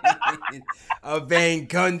 A Van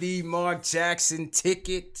Gundy, Mark Jackson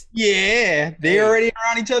ticket. Yeah, they already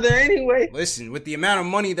around each other anyway. Listen, with the amount of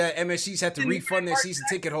money that MSG's had to refund their season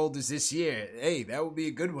ticket holders this year, hey, that would be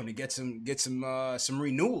a good one to get some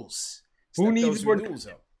renewals. Who needs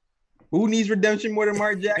redemption more than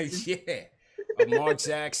Mark Jackson? Yeah, a Mark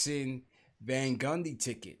Jackson Van Gundy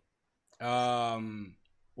ticket, or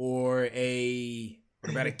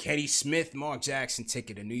what about a Kenny Smith, Mark Jackson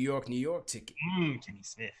ticket, a New York ticket? Kenny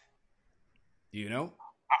Smith.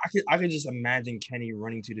 I could just imagine Kenny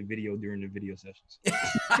running to the video during the video sessions.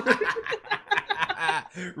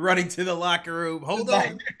 Running to the locker room. Hold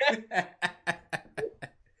on.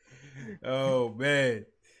 Oh, man.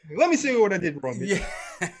 Let me see what I did wrong. Yeah.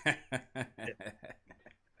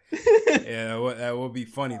 Yeah, that would be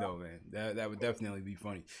funny, though, man. That would definitely be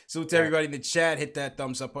funny. So to everybody in the chat, hit that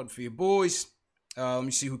thumbs up button for your boys. Let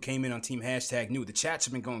me see who came in on Team #New. The chats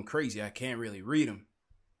have been going crazy. I can't really read them.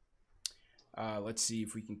 Let's see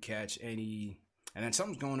if we can catch any. And then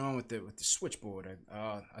something's going on with the switchboard.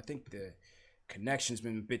 I think the connection's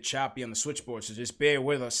been a bit choppy on the switchboard, so just bear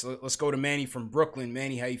with us. Let's go to Manny from Brooklyn.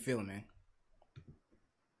 Manny, how you feeling, man?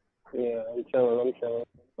 Yeah, I'm chilling.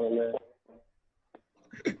 Oh, man.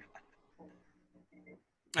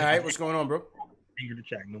 All right, what's going on, bro? Finger to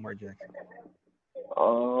check. No Mark Jackson.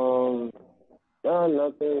 No,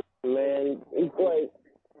 nothing, man. It's like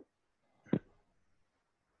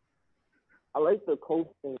I like the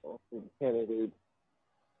coaching of the candidates,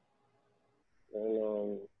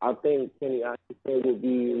 and I think Kenny Atkinson would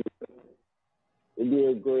be It'd be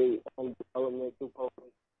a great developmental coach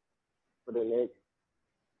for the Knicks.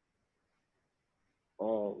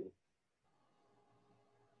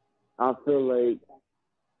 I feel like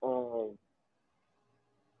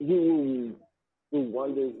he will do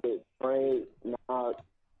wonders with Frank, not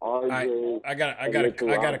RJ. I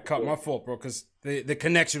gotta cut. My fault, bro, because the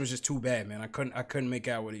connection was just too bad, man. I couldn't make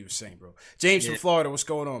out what he was saying, bro. James from Florida, what's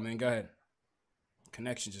going on, man? Go ahead.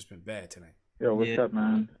 Connection just been bad tonight. Yo, what's up,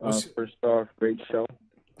 man? First off, great show.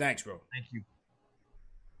 Thanks, bro. Thank you.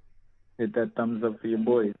 Hit that thumbs up for your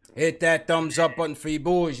boys. Hit that thumbs up button for your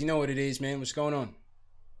boys. You know what it is, man. What's going on?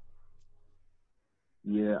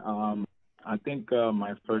 Yeah, I think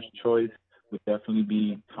my first choice would definitely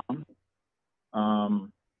be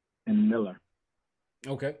Tom and Miller.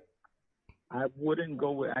 Okay. I wouldn't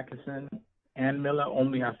go with Atkinson and Miller,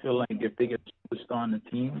 only I feel like if they get a superstar on the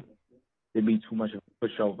team, it'd be too much of a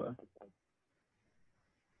pushover.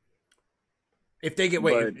 If they get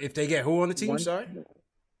if they get who on the team? Sorry,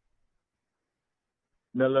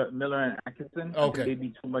 Miller and Atkinson. Okay, they'd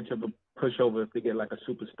be too much of a pushover if they get like a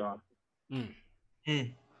superstar.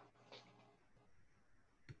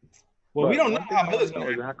 Well, we don't know how Miller's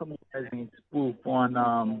going. How come you guys ain't spoof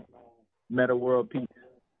on Meta World Peace?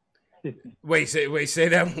 Wait, say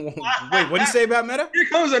that. Wait, what did you say about Meta? Here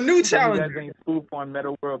comes a new challenge. You guys ain't spoof on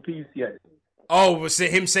Meta World Peace yet. Oh, was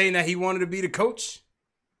it him saying that he wanted to be the coach?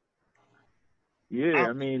 Yeah,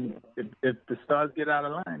 I mean, if the stars get out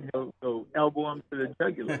of line, he'll elbow him to the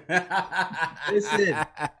jugular. Listen.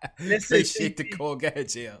 Appreciate the call, go ahead,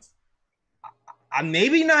 JLs. I'm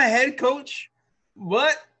maybe not head coach,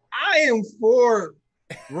 but I am for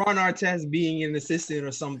Ron Artest being an assistant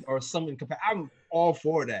or something. I'm all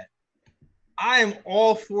for that. I am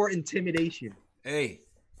all for intimidation. Hey,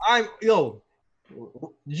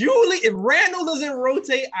 Julie, if Randall doesn't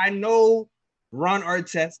rotate, I know Ron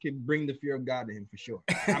Artest can bring the fear of God to him for sure.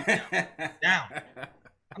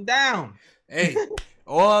 I'm down. Hey,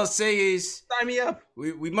 all I'll say is sign me up.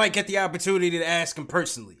 We might get the opportunity to ask him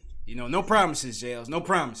personally. You know, no promises, Jails. No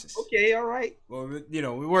promises. Okay, all right. Well, you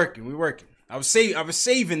know, we're working. I was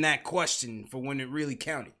saving that question for when it really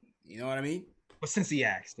counted. You know what I mean? But since he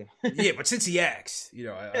asked, yeah. But since he asked, you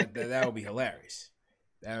know, that would be hilarious.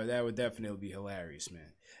 That would definitely be hilarious,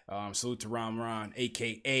 man. Salute to Ron,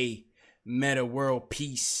 aka Meta World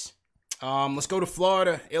Peace. Let's go to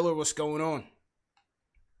Florida. Iller, what's going on?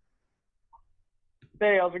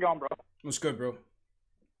 Hey, how's it going, bro? What's good, bro?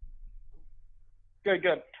 Good.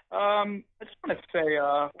 I just want to say,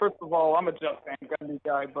 first of all, I'm a Jets fan, Gundy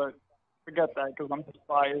guy, but forget that because I'm just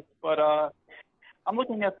biased. But I'm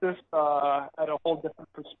looking at this at a whole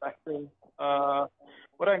different perspective.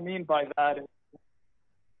 What I mean by that is,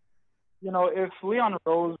 you know, if Leon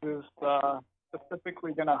Rose is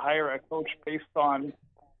specifically going to hire a coach based on,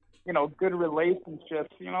 you know, good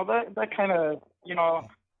relationships, you know, that kind of, you know,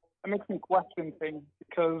 it makes me question things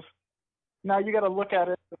because now you got to look at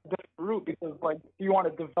it a different route because, like, do you want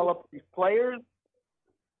to develop these players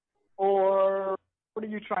or what are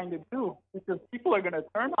you trying to do? Because people are going to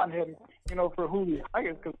turn on him, you know, for who he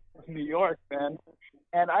hires because it's New York, man.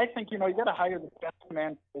 And I think, you know, you got to hire the best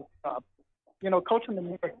man for this job. You know, coaching the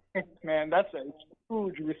New York Knicks, man, that's a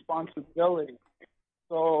huge responsibility.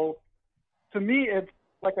 So, to me, it's,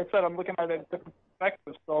 like I said, I'm looking at it at a different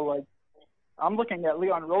perspective. So, like, I'm looking at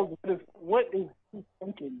Leon Rose. What is he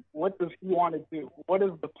thinking? What does he want to do? What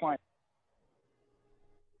is the plan?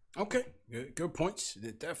 Okay, good points.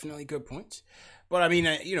 Definitely good points. But I mean,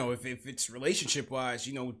 you know, if it's relationship wise,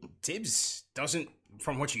 you know, Thibs doesn't,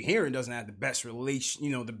 from what you're hearing, doesn't have the best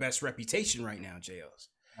the best reputation right now. JLs.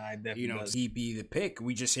 I definitely, you know, he be the pick.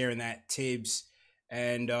 We just hearing that Thibs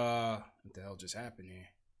and what the hell just happened here?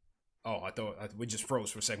 Oh, I thought we just froze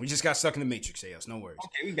for a second. We just got stuck in the Matrix, JLs. No worries.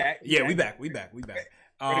 Okay, we back. We back.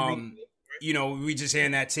 You know, we just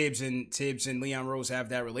hearing that Thibs and Leon Rose have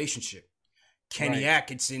that relationship. Kenny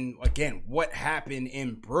Atkinson, again, what happened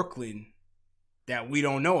in Brooklyn that we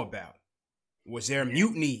don't know about? Was there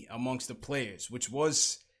mutiny amongst the players, which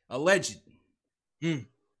was alleged?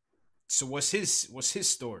 So what's his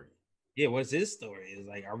story? Yeah, what's his story? Is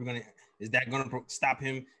like, is that gonna stop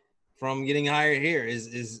him from getting hired here?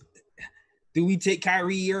 Do we take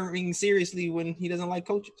Kyrie Irving seriously when he doesn't like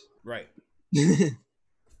coaches? Right.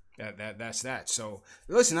 That's that. So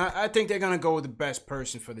listen, I think they're gonna go with the best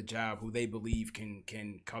person for the job, who they believe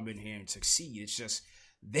can come in here and succeed. It's just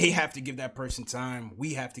they have to give that person time.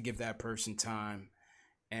 We have to give that person time,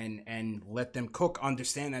 and let them cook.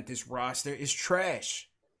 Understand that this roster is trash.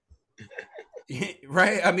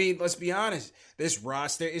 Right? I mean, let's be honest. This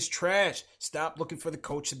roster is trash. Stop looking for the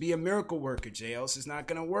coach to be a miracle worker, JLs. It's not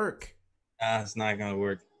gonna work. It's not gonna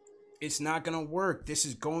work. It's not going to work. This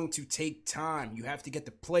is going to take time. You have to get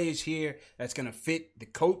the players here that's going to fit the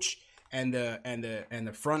coach and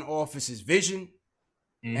the front office's vision,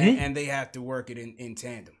 and they have to work it in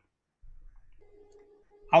tandem.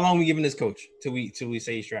 How long are we giving this coach till we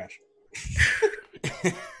say he's trash?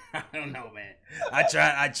 I don't know, man. I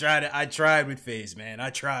tried with Fizz, man. I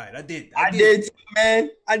did too, man.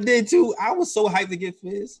 I did too. I was so hyped to get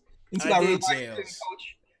Fizz until I realized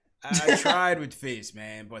coach. I tried with Fizz,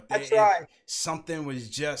 man, but something was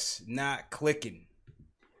just not clicking.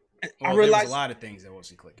 Well, I realized there was a lot of things that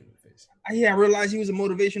wasn't clicking with Fizz. I realized he was a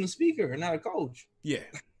motivational speaker, not a coach. Yeah,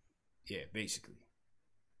 basically.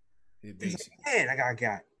 Man, I got a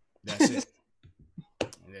guy. That's it.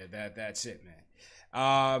 That's it, man.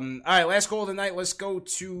 All right, last call of the night. Let's go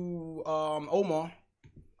to Omar.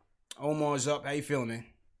 Omar's up. How you feeling, man?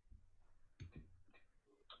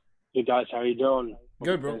 Hey guys, how you doing?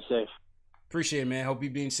 Good, bro. Safe. Appreciate it, man. Hope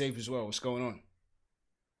you're being safe as well. What's going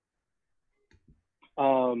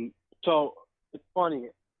on? So it's funny.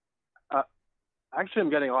 Actually, I'm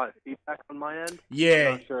getting a lot of feedback on my end. Yeah.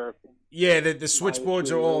 I'm not sure. Yeah, the switchboards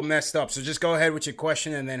are all messed up. So just go ahead with your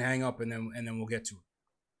question and then hang up, and then we'll get to it.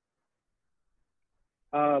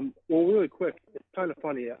 Well, really quick, it's kind of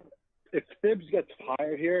funny. If Thibs gets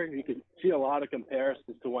hired here, you can see a lot of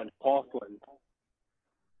comparisons to when Coughlin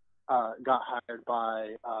got hired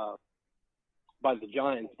by the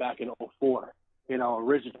Giants back in 2004. You know, a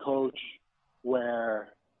rigid coach where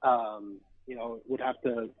would have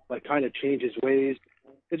to kind of change his ways.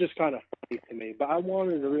 It's just kind of funny to me. But I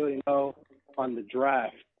wanted to really know on the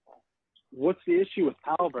draft, what's the issue with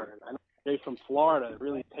Halliburton? I know they're from Florida,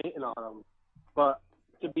 really painting on him, but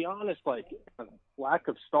to be honest, a lack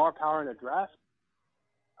of star power in a draft,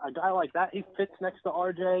 a guy like that, he fits next to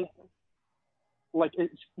RJ.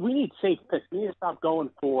 We need safe picks. We need to stop going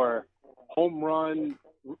for home run,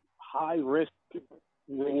 high risk,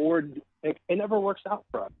 reward. It never works out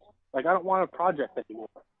for us. I don't want a project anymore.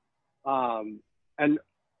 And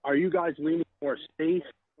are you guys leaning more safe,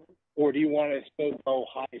 or do you want to still go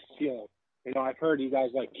high ceiling? I've heard you guys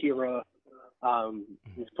like Kira.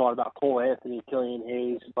 We've thought about Cole Anthony, Killian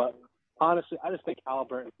Hayes, but honestly, I just think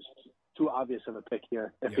Halliburton is too obvious of a pick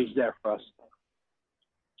here if he's there for us.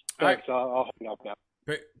 Thanks. Right. I'll hang up now.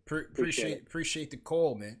 Appreciate the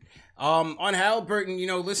call, man. On Halliburton,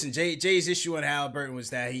 listen, Jay's issue on Halliburton was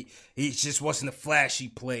that he just wasn't a flashy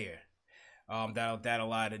player. That a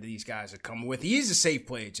lot of these guys are coming with. He is a safe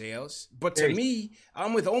player, JLs. But to me,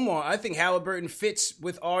 I'm with Omar. I think Halliburton fits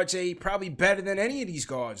with RJ probably better than any of these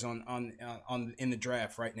guards on in the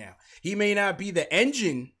draft right now. He may not be the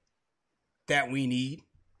engine that we need.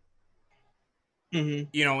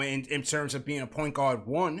 In terms of being a point guard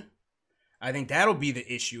one. I think that'll be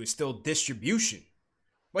the issue. It's still distribution.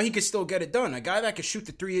 But he could still get it done. A guy that can shoot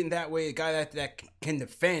the three in that way, a guy that can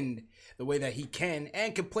defend the way that he can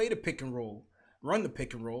and can play the pick and roll, run the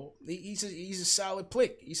pick and roll. He's a solid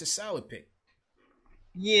pick. He's a solid pick.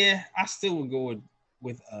 Yeah, I still would go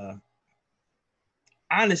with I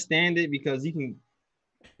understand it because you can.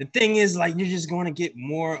 The thing is, you're just going to get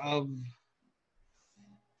more of.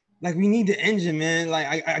 We need the engine, man.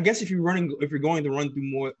 I guess if you're going to run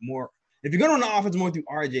through more. If you're going to run the offense more through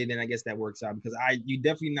RJ, then I guess that works out because you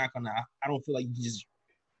definitely not going to – I don't feel like you just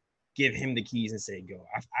give him the keys and say go.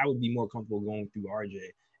 I would be more comfortable going through RJ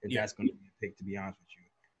if that's going to be a pick, to be honest with you.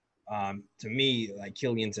 To me,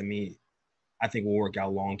 Killian, I think will work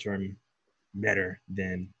out long-term better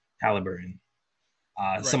than Halliburton.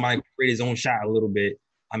 Right. Somebody create his own shot a little bit.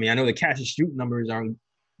 I mean, I know the catch and shoot numbers aren't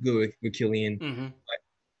good with Killian, but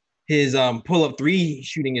his pull-up three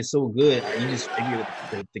shooting is so good. You just figure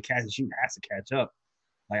the catch and shoot has to catch up.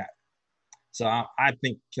 So I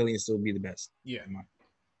think Killian still be the best. Yeah.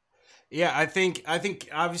 Yeah, I think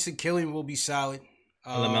obviously Killian will be solid.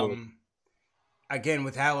 Again,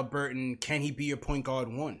 with Halliburton, can he be your point guard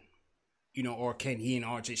one? Or can he and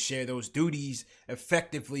RJ share those duties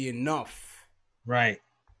effectively enough? Right.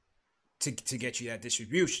 To get you that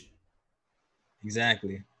distribution.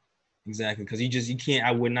 Exactly. Because you can't.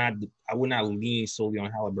 I would not lean solely on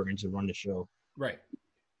Halliburton to run the show. Right.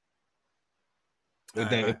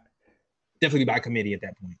 Definitely by committee at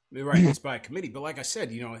that point. Right, it's by committee. But like I said,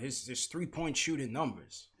 his 3-point shooting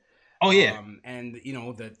numbers. Oh yeah. And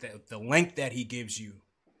the length that he gives you,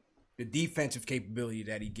 the defensive capability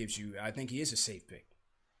that he gives you, I think he is a safe pick.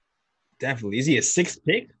 Definitely. Is he a 6th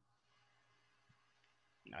pick?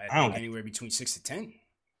 I think anywhere between 6 to 10.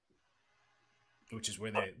 Which is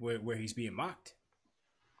where he's being mocked.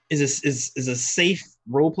 Is a safe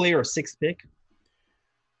role player a 6th pick?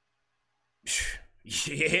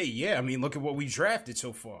 Yeah. I mean, look at what we drafted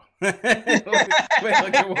so far. look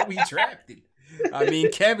at what we drafted. I mean,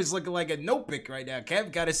 Kev is looking like a no pick right now.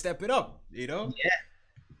 Kev got to step it up, Yeah.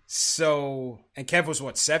 So, and Kev was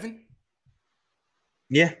what, 7?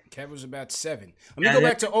 Yeah. Kev was about 7. Let me go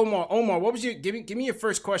back to Omar. Omar, what was your give me your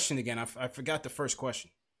first question again? I forgot the first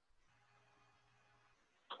question.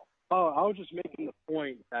 Oh, I was just making the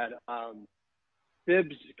point that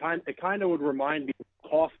Thibs kind of would remind me of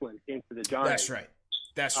Coughlin came to the Giants.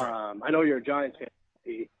 That's right. I know you're a Giants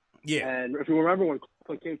fan. Yeah. And if you remember when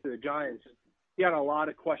Coughlin came to the Giants, he had a lot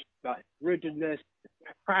of questions about rigidness,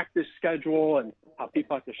 practice schedule, and how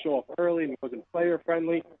people have to show up early, and he wasn't player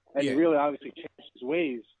friendly. And he really obviously changed his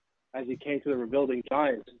ways as he came to the rebuilding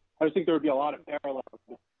Giants. I just think there would be a lot of parallels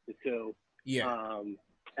with the two. Yeah.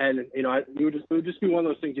 And it would just be one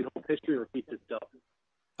of those things. History repeats itself.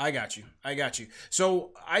 I got you.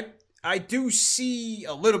 So I do see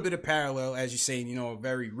a little bit of parallel, as you're saying. A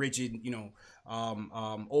very rigid,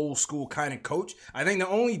 old school kind of coach. I think the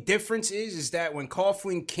only difference is that when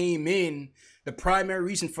Coughlin came in, the primary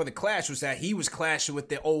reason for the clash was that he was clashing with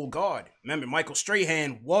the old guard. Remember, Michael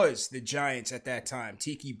Strahan was the Giants at that time.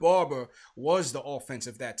 Tiki Barber was the offense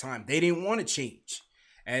of that time. They didn't want to change.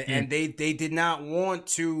 And they did not want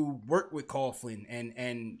to work with Coughlin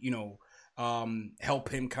and help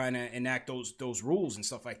him kind of enact those rules and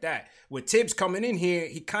stuff like that. With Thibs coming in here,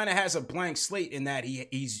 he kind of has a blank slate in that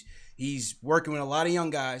he's working with a lot of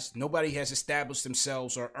young guys. Nobody has established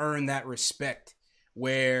themselves or earned that respect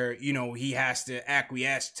where, he has to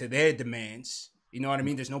acquiesce to their demands. You know what I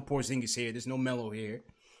mean? There's no Porzingis here. There's no Melo here.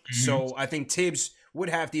 Mm-hmm. So I think Thibs would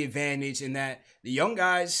have the advantage in that the young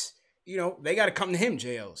guys, they got to come to him,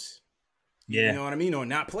 JLs. Yeah. You know what I mean? Or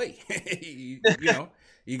not play.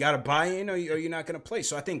 You got to buy in or you're not going to play.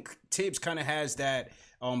 So I think Thibs kind of has that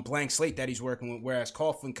blank slate that he's working with, whereas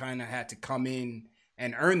Coughlin kind of had to come in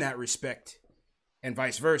and earn that respect and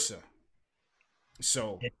vice versa.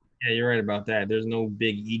 So. Yeah, you're right about that. There's no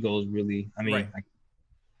big egos, really. I mean,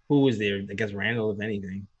 who was there? I guess Randall, if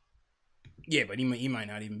anything. Yeah, but he might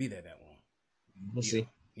not even be there that long. We'll see.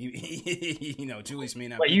 Julius may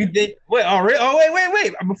not. Wait, you did? Wait, oh,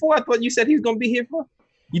 wait. Before I thought you said he was gonna be here for.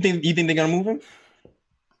 You think they're gonna move him?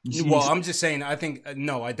 Well, I'm just saying. I think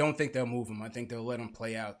no. I don't think they'll move him. I think they'll let him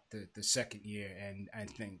play out the second year, and I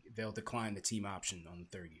think they'll decline the team option on the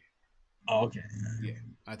third year. Oh, okay. Yeah,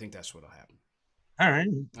 I think that's what'll happen. All right.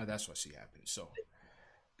 That's what I see happening. So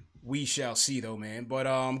we shall see, though, man. But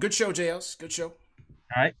good show, JLs. Good show.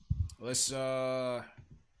 All right. Let's go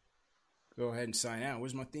ahead and sign out.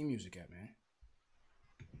 Where's my theme music at, man?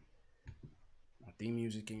 My theme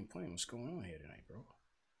music ain't playing. What's going on here tonight, bro?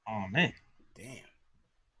 Oh, man. Damn.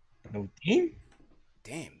 No theme?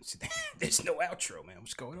 Damn. There's no outro, man.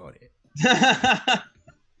 What's going on here?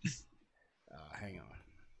 Hang on.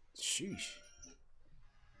 Sheesh.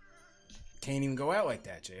 Can't even go out like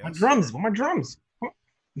that, JL. My drums.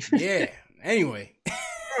 Yeah. Anyway.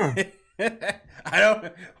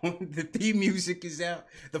 The theme music is out.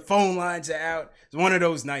 The phone lines are out. It's one of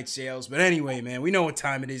those nights, JLs. But anyway, man, we know what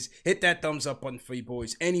time it is. Hit that thumbs up button for you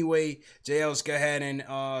boys. Anyway, JLs, go ahead and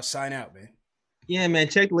sign out, man. Yeah, man.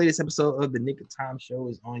 Check the latest episode of the Nick of Time show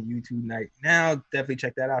is on YouTube right now. Definitely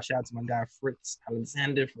check that out. Shout out to my guy Fritz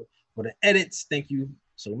Alexander for the edits. Thank you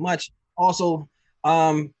so much. Also,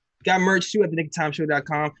 got merch too at the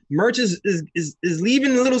nickoftimeshow.com. Merch is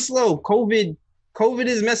leaving a little slow. COVID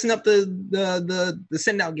is messing up the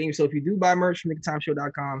send out game. So if you do buy merch from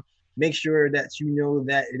nickoftimeshow.com, make sure that you know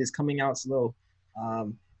that it is coming out slow.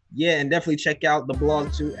 And definitely check out the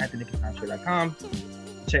blog too at the nickoftimeshow.com.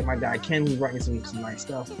 Check my guy Ken, who's writing some nice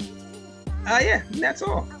stuff. That's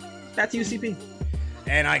all. Back to you, CP.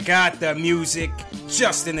 And I got the music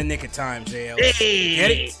just in the nick of time, JL. Hey.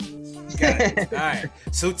 Get it? Got it. All right.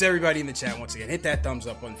 Salute to everybody in the chat once again. Hit that thumbs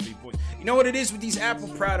up on the feed, boys. You know what it is with these Apple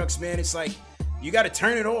products, man? It's like you got to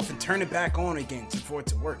turn it off and turn it back on again for it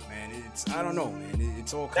to work, man. I don't know, man.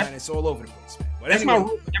 It's all over the place, man. But that's anyway, my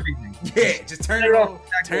rule for everything. Yeah, just turn it off,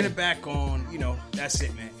 turn it back on. That's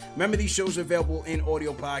it, man. Remember, these shows are available in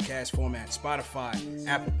audio podcast format: Spotify,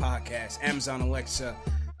 Apple Podcasts, Amazon Alexa,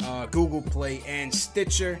 Google Play, and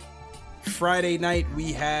Stitcher. Friday night,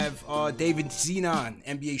 we have David Zenon,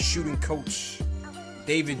 NBA shooting coach.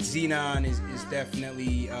 David Zenon is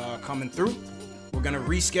definitely coming through. We're going to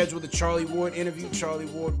reschedule the Charlie Ward interview. Charlie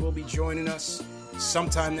Ward will be joining us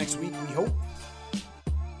sometime next week, we hope.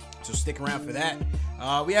 So stick around for that.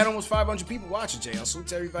 We had almost 500 people watching, JL. Salute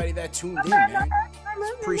to everybody that tuned in, man.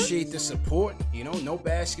 Appreciate the support. No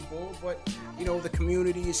basketball, but, the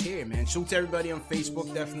community is here, man. Salute to everybody on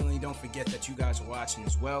Facebook. Definitely don't forget that you guys are watching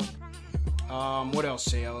as well. What else,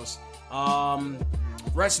 Sales?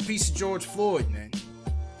 Rest in peace to George Floyd, man.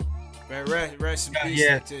 Rest in peace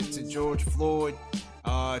to George Floyd.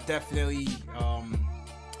 Definitely,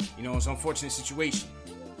 it's an unfortunate situation.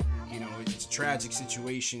 It's a tragic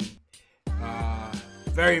situation.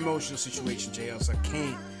 Very emotional situation, JL. So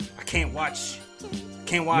I can't watch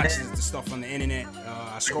the stuff on the internet.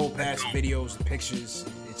 I scroll past the videos, the pictures.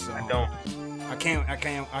 It's I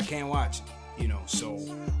can't watch it. So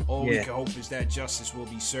all we can hope is that justice will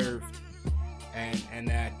be served, and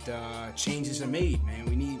that changes are made, man.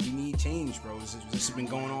 We need change, bro. This has been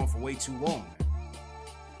going on for way too long, man.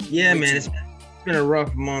 Yeah, man. It's been a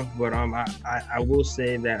rough month, but I will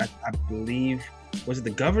say that I believe, was it the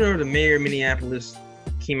governor or the mayor of Minneapolis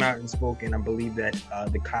came out and spoke, and I believe that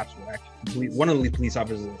the cops will actually, one of the police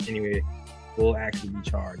officers anyway, will actually be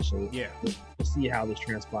charged. So we'll see how this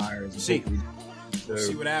transpires. We'll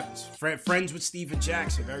see what happens. Friends with Steven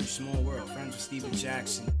Jackson, very small world. Friends with Steven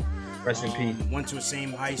Jackson. Rest in peace. Went to the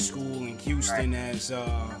same high school in Houston as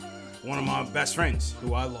one of my best friends,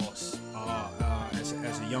 who I lost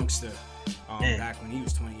as a youngster back when he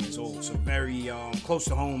was 20 years old. So very close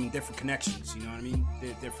to home, different connections. You know what I mean?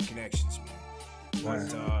 Different connections, man.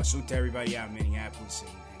 But salute to everybody out in Minneapolis,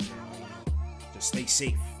 and just stay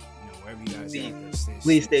safe. Wherever you guys are.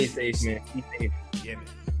 Please stay safe, man. Be safe. Yeah, man.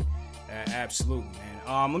 Absolutely,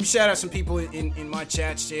 man. Let me shout out some people in my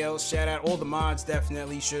chat, JL. Shout out all the mods,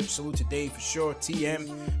 definitely. Salute to Dave for sure.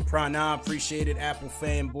 TM, Prana, appreciate it. Apple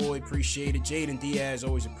Fanboy, appreciate it. Jaden Diaz,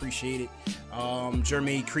 always appreciate it.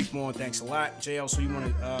 Jermaine Creekmore, thanks a lot. JL, so you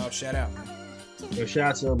want to shout out, man? Yo, shout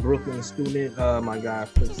out to Brooklyn student, my guy,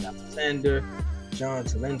 Prince Alexander, John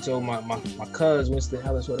Talento, my cuz, Winston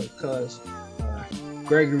Ellis, what up, cuz?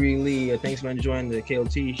 Gregory Lee, thanks for enjoying the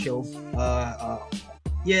KOT show.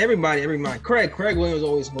 Everybody. Craig Williams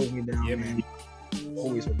always holds me down. Yeah, man.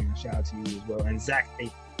 Always holds me down. Shout out to you as well. And Zach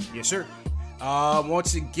Tate. Yes, sir.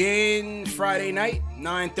 Once again, Friday night,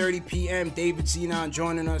 9:30 p.m. David Zenon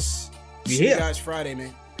joining us. See you guys Friday,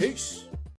 man. Peace.